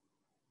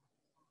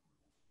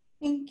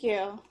 Thank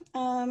you.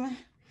 I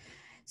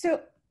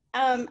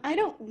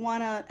don't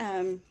want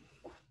to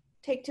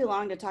take too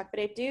long to talk, but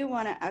I do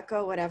want to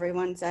echo what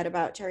everyone said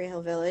about Cherry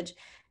Hill Village.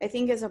 I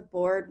think as a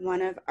board,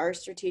 one of our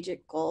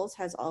strategic goals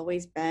has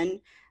always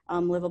been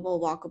livable,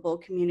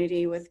 walkable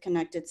community with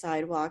connected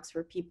sidewalks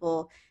where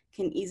people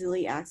can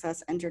easily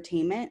access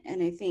entertainment.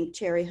 And I think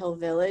Cherry Hill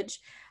Village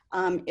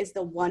is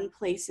the one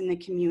place in the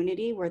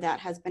community where that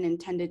has been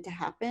intended to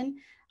happen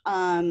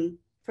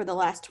for the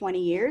last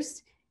 20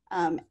 years.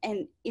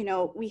 And, you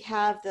know, we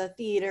have the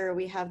theater,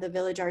 we have the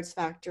Village Arts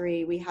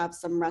Factory, we have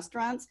some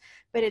restaurants,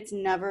 but it's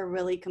never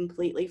really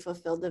completely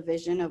fulfilled the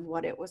vision of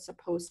what it was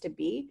supposed to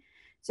be.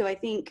 So I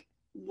think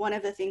one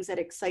of the things that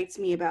excites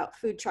me about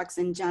food trucks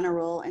in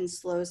general and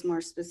Slows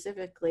more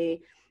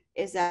specifically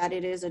is that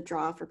it is a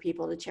draw for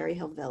people to Cherry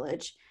Hill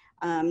Village.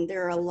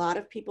 There are a lot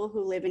of people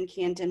who live in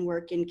Canton,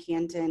 work in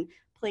Canton,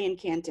 play in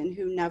Canton,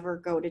 who never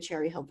go to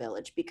Cherry Hill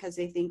Village because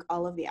they think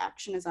all of the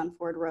action is on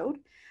Ford Road.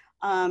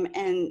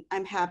 And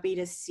I'm happy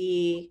to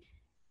see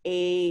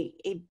a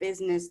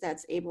business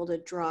that's able to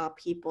draw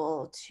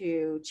people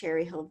to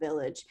Cherry Hill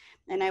Village.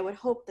 And I would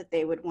hope that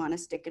they would want to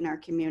stick in our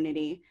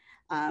community.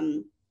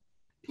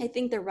 I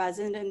think the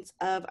residents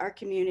of our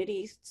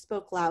community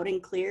spoke loud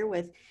and clear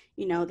with,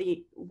 you know,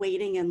 the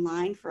waiting in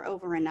line for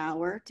over an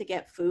hour to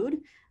get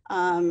food.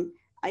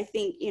 I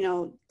think, you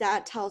know,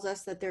 that tells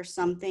us that there's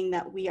something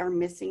that we are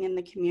missing in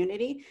the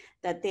community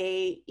that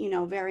they, you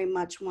know, very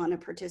much want to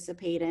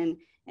participate in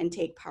and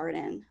take part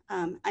in.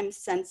 I'm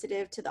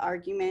sensitive to the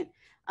argument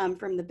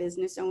from the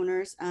business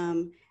owners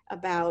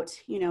about,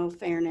 you know,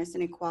 fairness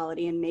and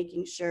equality and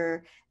making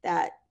sure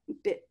that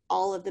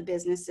all of the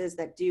businesses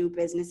that do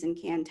business in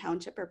Canton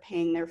Township are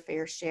paying their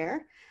fair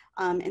share.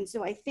 And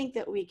so I think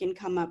that we can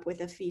come up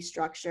with a fee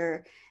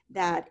structure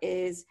that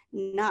is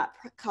not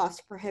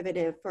cost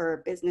prohibitive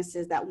for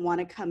businesses that want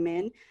to come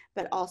in,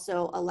 but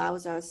also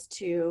allows us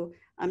to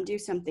do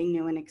something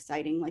new and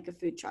exciting like a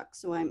food truck.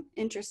 So I'm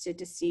interested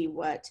to see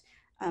what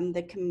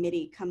the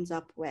committee comes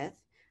up with.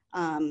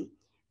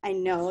 I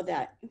know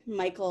that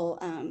Michael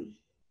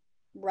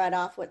read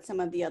off what some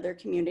of the other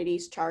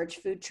communities charge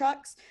food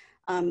trucks.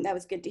 That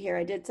was good to hear.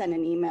 I did send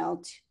an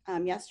email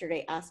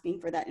yesterday asking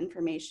for that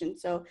information.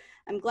 So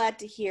I'm glad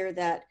to hear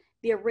that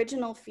the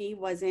original fee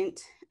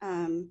wasn't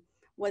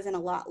a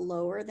lot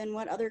lower than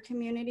what other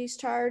communities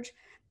charge,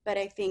 but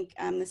I think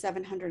the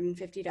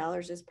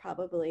 $750 is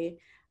probably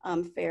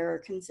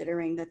fair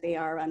considering that they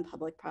are on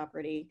public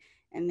property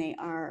and they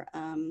are,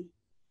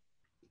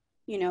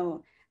 you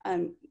know,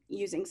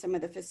 using some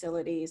of the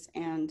facilities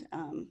and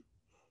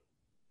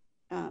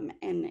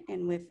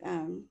with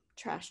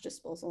trash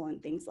disposal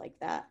and things like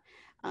that.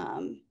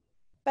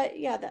 But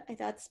yeah,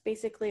 that's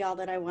basically all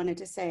that I wanted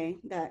to say,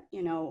 that,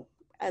 you know,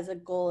 as a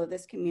goal of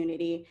this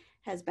community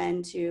has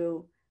been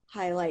to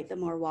highlight the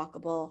more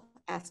walkable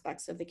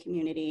aspects of the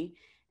community.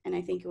 And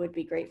I think it would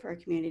be great for our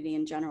community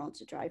in general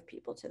to drive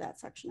people to that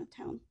section of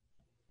town.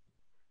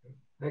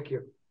 Thank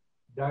you.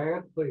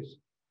 Diane, please.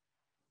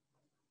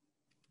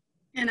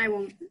 And I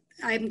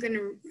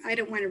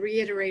don't want to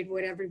reiterate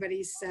what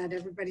everybody's said.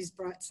 Everybody's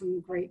brought some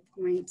great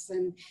points.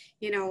 And,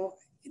 you know,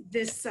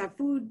 this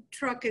food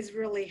truck has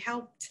really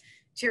helped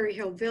Cherry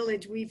Hill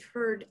Village.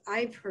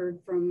 I've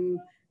heard from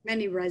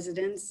many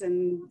residents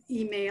and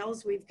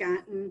emails we've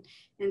gotten.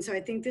 And so I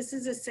think this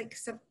is a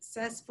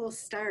successful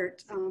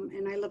start.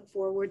 And I look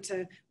forward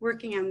to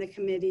working on the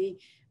committee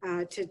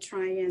to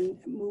try and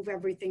move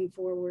everything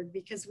forward,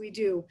 because we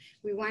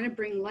want to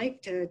bring life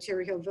to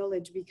Cherry Hill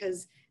Village,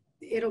 because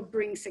it'll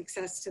bring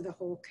success to the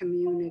whole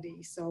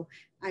community. So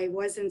I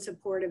was in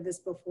support of this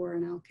before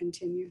and I'll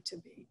continue to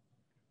be.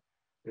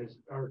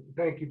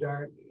 Thank you,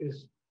 Diane.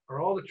 Are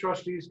all the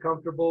trustees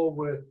comfortable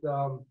with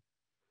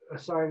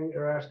assigning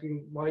or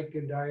asking Mike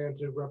and Diane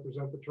to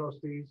represent the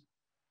trustees?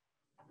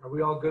 Are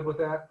we all good with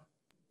that?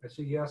 I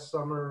see yes,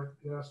 Summer,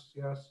 yes,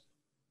 yes.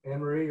 Anne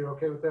Marie, you're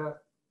okay with that?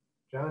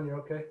 John, you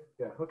okay?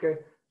 Yeah, okay.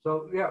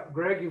 So yeah,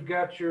 Greg, you've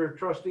got your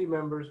trustee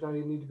members. Now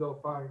you need to go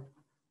find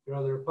your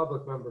other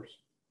public members.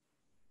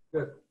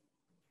 Good.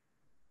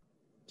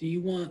 Do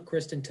you want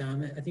Kristen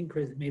Thomas? I think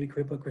maybe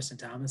put Kristen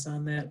Thomas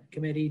on that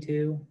committee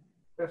too.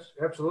 Yes,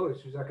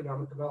 absolutely. She's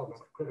economic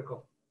development,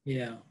 critical.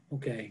 Yeah,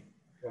 okay.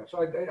 Yeah,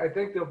 so I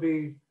think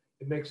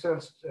it makes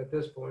sense at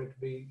this point to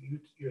be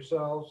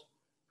yourselves,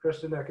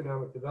 Kristen,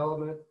 economic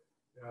development,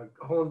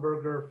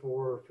 Hohenberger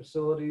for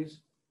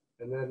facilities,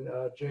 and then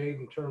Jade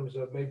in terms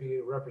of maybe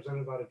a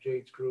representative out of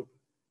Jade's group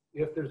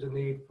if there's a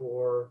need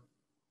for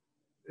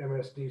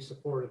MSD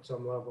support at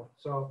some level.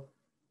 So,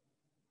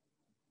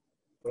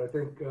 but I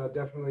think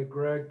definitely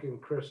Greg and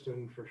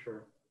Kristen for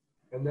sure.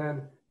 And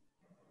then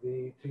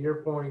to your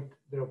point,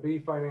 there'll be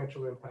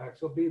financial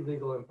impacts, there'll be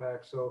legal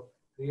impacts. So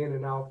the in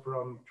and out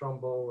from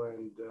Trumbull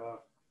and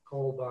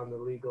Kolb on the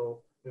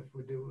legal, if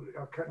we do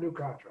new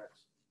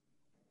contracts,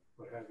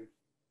 what have you.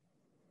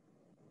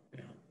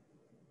 Yeah.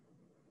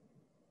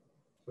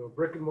 So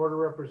brick and mortar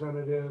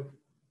representative,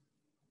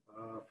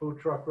 food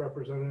truck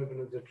representative, and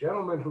there's a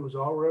gentleman who's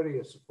already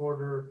a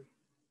supporter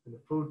in the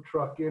food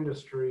truck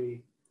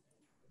industry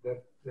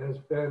that has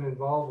been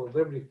involved with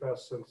Liberty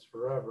Fest since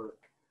forever.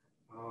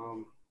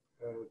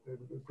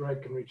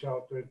 Greg can reach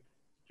out to it.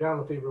 John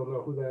Lefebvre will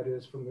know who that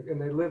is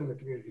and they live in the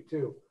community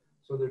too.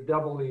 So they're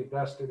doubly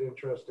vested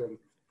interest in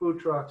food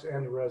trucks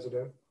and a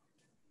resident.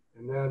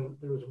 And then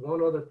there was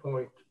one other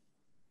point.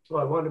 So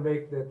I wanted to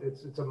make that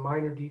it's a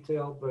minor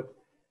detail, but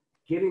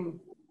getting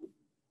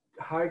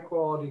high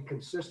quality,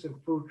 consistent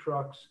food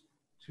trucks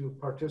to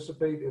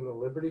participate in the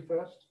Liberty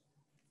Fest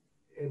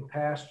in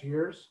past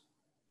years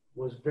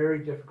was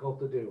very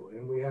difficult to do.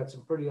 And we had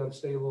some pretty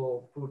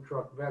unstable food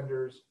truck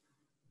vendors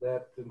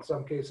that in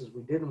some cases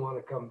we didn't want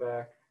to come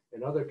back.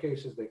 In other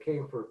cases, they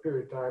came for a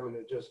period of time and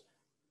it just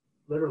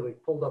literally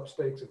pulled up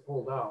stakes and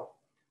pulled out.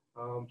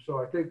 So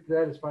I think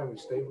that is finally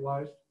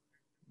stabilized,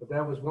 but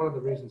that was one of the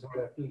reasons how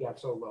that fee got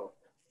so low.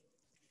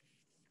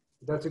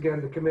 That's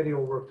again, the committee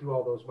will work through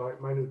all those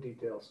minute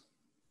details.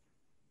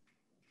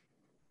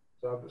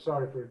 So I'm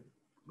sorry for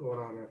going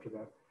on after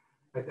that.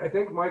 I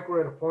think, Mike,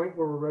 we're at a point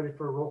where we're ready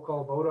for a roll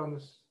call vote on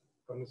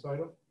this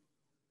item.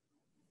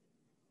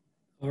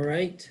 All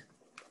right.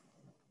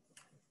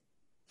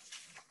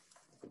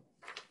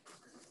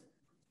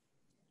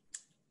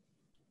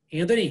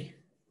 Anthony.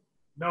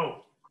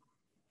 No.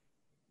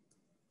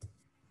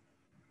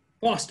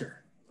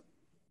 Foster.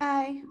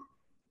 Aye.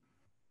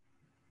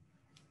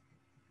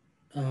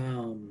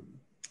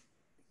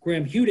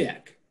 Graham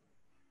Hudak.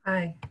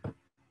 Aye.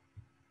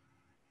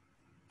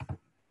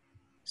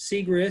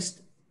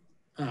 Segrist.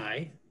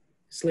 Aye.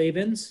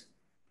 Slavens.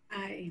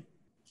 Aye.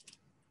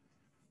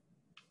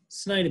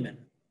 Snyderman.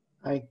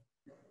 Aye.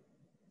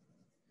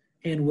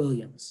 And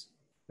Williams.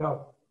 No.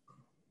 All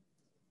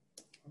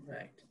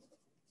right.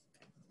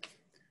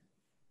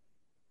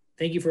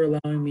 Thank you for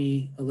allowing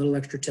me a little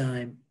extra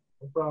time.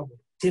 No problem.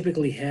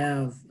 Typically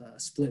have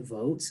split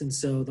votes, and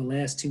so the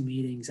last two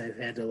meetings I've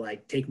had to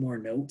take more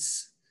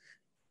notes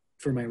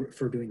for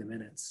doing the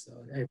minutes. So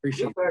I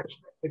appreciate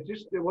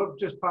it. What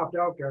just popped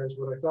out, guys,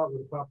 what I thought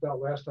would have popped out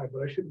last time,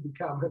 but I shouldn't be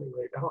commenting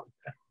right now.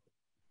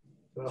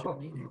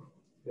 So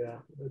yeah,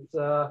 it's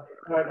all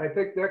right. I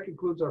think that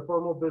concludes our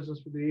formal business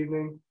for the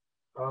evening.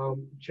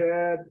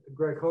 Chad,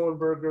 Greg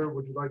Hohenberger,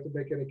 would you like to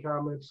make any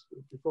comments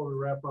before we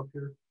wrap up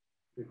here?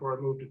 Before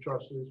I move to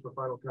trustees for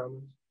final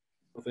comments?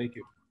 Well, thank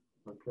you.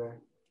 Okay.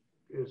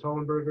 Is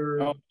Hohenberger?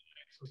 No,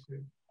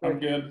 okay. I'm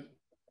good.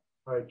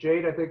 All right.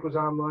 Jade, I think, was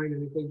online.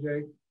 Anything,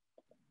 Jade?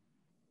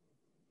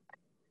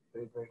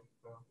 Anything?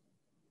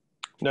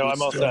 No,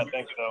 I'm all set.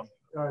 Thank you,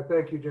 though. All right.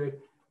 Thank you, Jade.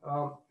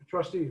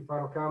 Trustee,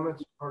 final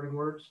comments, parting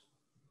words?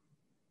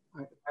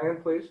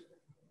 Anne, please.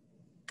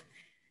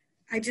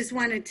 I just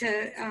wanted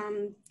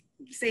to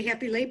say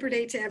happy Labor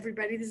Day to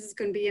everybody. This is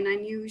going to be an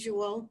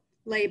unusual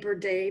Labor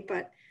Day,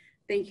 but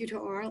thank you to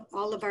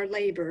all of our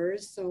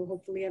laborers. So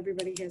hopefully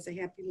everybody has a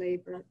happy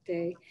Labor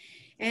Day.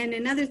 And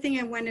another thing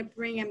I want to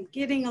bring, I'm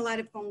getting a lot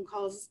of phone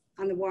calls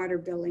on the water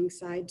billing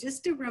side.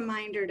 Just a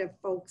reminder to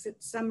folks,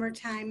 it's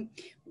summertime.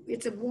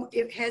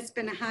 It has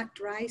been a hot,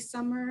 dry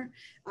summer.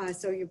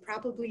 So you're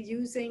probably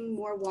using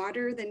more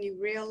water than you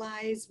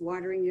realize,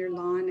 watering your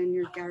lawn and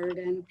your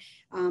garden.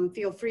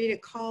 Feel free to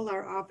call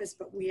our office,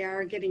 but we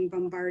are getting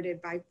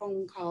bombarded by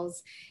phone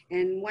calls.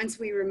 And once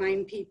we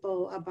remind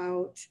people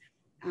about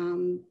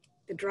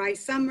the dry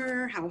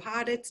summer, how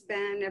hot it's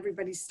been,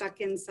 everybody's stuck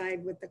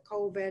inside with the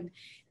COVID.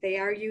 They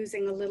are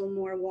using a little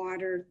more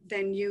water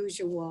than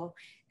usual.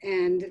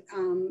 And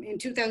in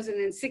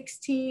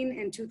 2016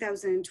 and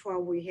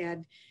 2012, we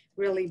had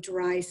really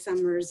dry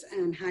summers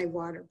and high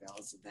water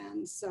bills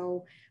then.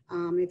 So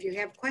if you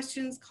have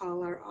questions,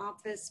 call our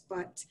office,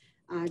 but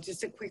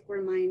just a quick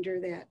reminder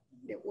that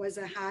it was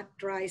a hot,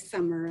 dry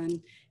summer.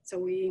 And so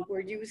we were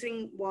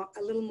using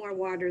a little more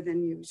water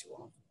than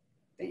usual.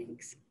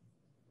 Thanks.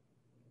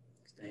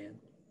 Diane.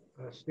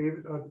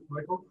 Steve,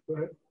 Michael, go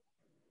ahead.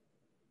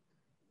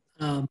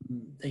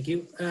 Thank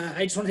you.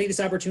 I just want to take this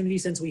opportunity,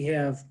 since we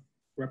have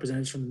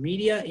representatives from the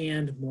media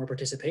and more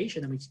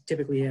participation than we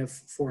typically have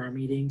for our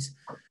meetings.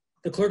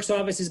 The clerk's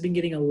office has been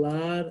getting a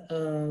lot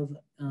of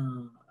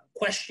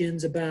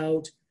questions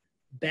about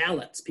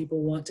ballots.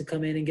 People want to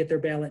come in and get their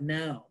ballot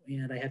now,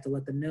 and I have to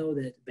let them know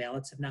that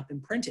ballots have not been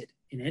printed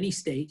in any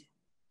state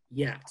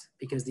yet,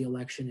 because the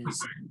election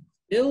is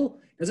still,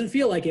 doesn't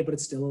feel like it, but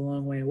it's still a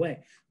long way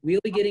away.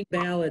 We'll be getting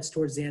ballots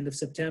towards the end of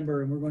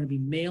September, and we're going to be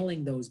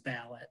mailing those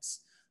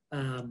ballots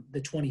the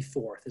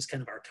 24th is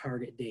kind of our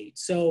target date.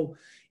 So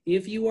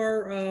if you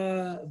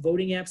are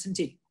voting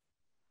absentee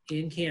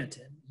in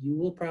Canton, you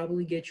will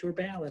probably get your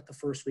ballot the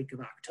first week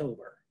of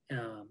October.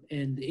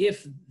 And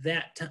if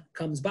that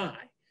comes by,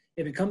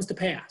 if it comes to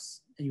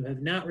pass and you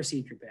have not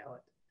received your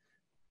ballot,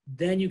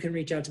 then you can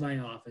reach out to my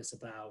office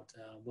about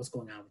what's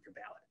going on with your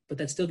ballot. But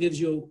that still gives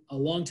you a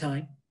long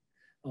time,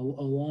 a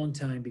long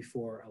time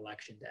before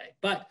Election Day.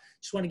 But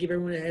just want to give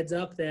everyone a heads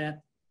up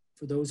that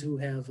for those who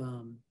have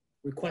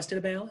requested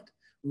a ballot,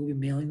 we will be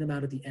mailing them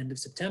out at the end of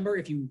September.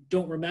 If you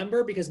don't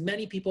remember, because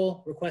many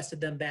people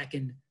requested them back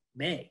in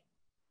May,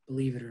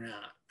 believe it or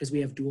not, because we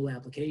have dual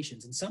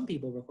applications, and some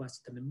people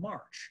requested them in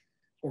March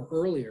or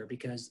earlier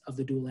because of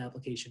the dual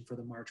application for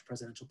the March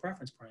presidential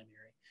preference primary.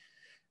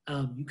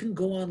 You can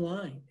go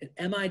online at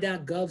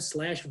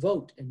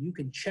mi.gov/vote and you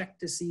can check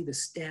to see the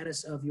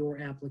status of your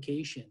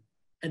application.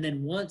 And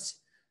then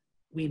once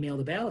we mail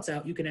the ballots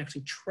out, you can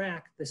actually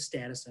track the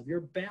status of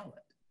your ballot.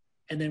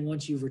 And then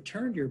once you've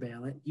returned your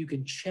ballot, you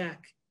can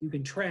track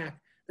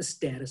the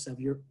status of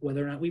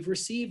whether or not we've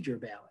received your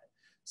ballot.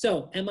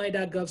 So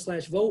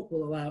mi.gov/vote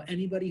will allow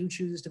anybody who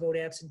chooses to vote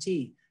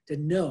absentee to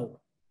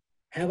know,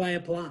 have I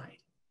applied?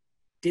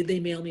 Did they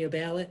mail me a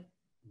ballot?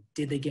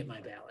 Did they get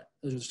my ballot?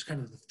 Those are just kind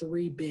of the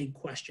three big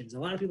questions. A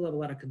lot of people have a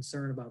lot of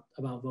concern about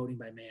voting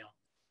by mail,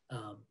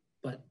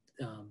 but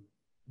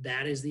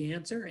that is the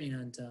answer,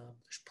 and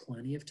there's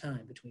plenty of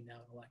time between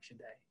now and Election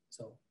Day.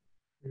 So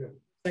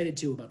excited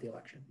too about the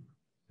election.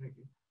 Thank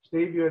you.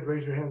 Steve, you had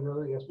raised your hand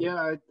earlier. Yes, please.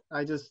 Yeah,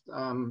 I just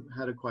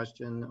had a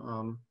question.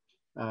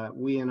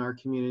 We in our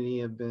community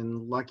have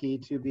been lucky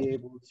to be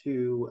able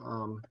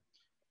to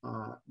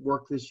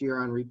work this year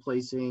on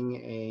replacing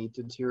a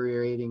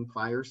deteriorating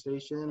fire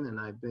station, and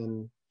I've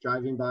been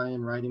driving by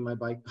and riding my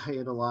bike by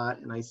it a lot,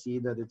 and I see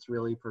that it's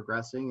really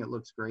progressing. It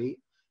looks great,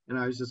 and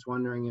I was just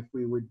wondering if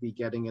we would be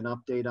getting an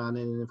update on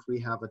it and if we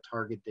have a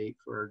target date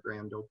for a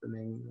grand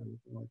opening or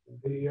anything like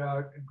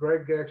that.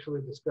 Greg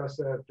actually discussed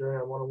that during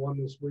our 101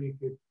 this week.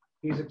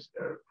 He's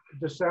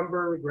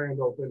December grand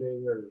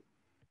opening or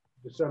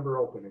December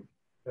opening.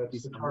 That's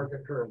December. The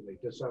target currently,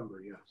 December,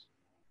 yes,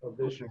 of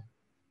this year.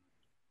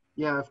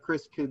 Yeah, if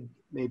Chris could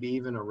maybe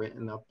even a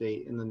written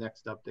update in the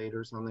next update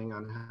or something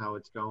on how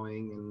it's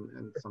going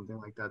and something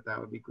like that, that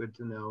would be good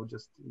to know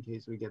just in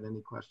case we get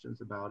any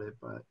questions about it,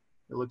 but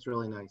it looks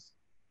really nice.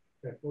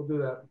 Okay, we'll do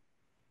that.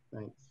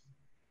 Thanks.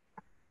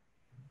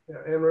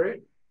 Yeah,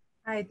 Anne-Marie?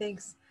 Hi,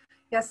 thanks.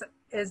 Yes,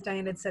 as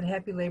Diane had said,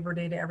 happy Labor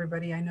Day to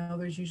everybody. I know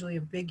there's usually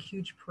a big,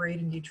 huge parade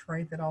in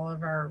Detroit that all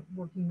of our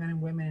working men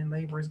and women and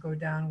laborers go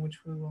down,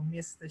 which we will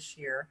miss this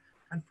year,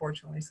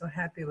 unfortunately. So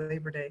happy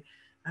Labor Day.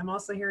 I'm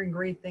also hearing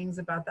great things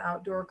about the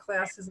outdoor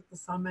classes at the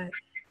summit.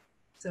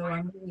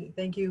 So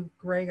thank you,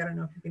 Greg. I don't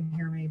know if you can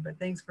hear me, but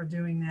thanks for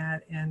doing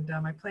that. And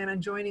I plan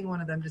on joining one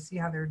of them to see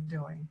how they're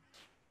doing.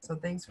 So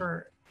thanks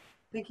for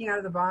thinking out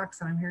of the box.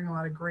 And I'm hearing a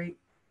lot of great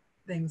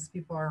things.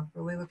 People are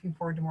really looking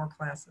forward to more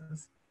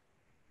classes.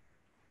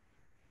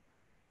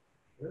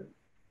 Good.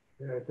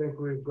 Yeah, I think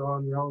we've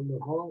gone around the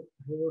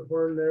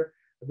horn there.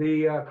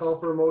 The call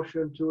for a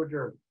motion to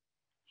adjourn.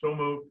 So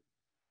moved.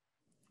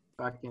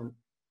 Second.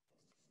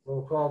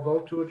 Roll call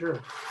vote to adjourn.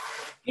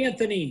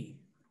 Anthony.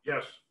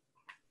 Yes.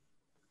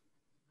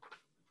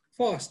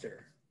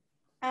 Foster.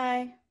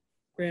 Aye.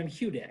 Graham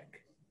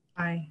Hudek.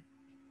 Aye.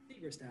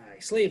 Segrist, aye.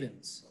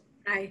 Slavens.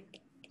 Aye.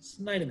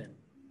 Snyderman.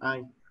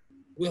 Aye.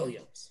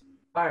 Williams.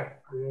 Aye.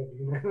 We have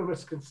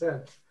unanimous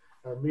consent.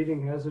 Our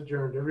meeting has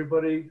adjourned.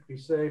 Everybody be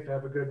safe.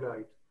 Have a good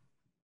night.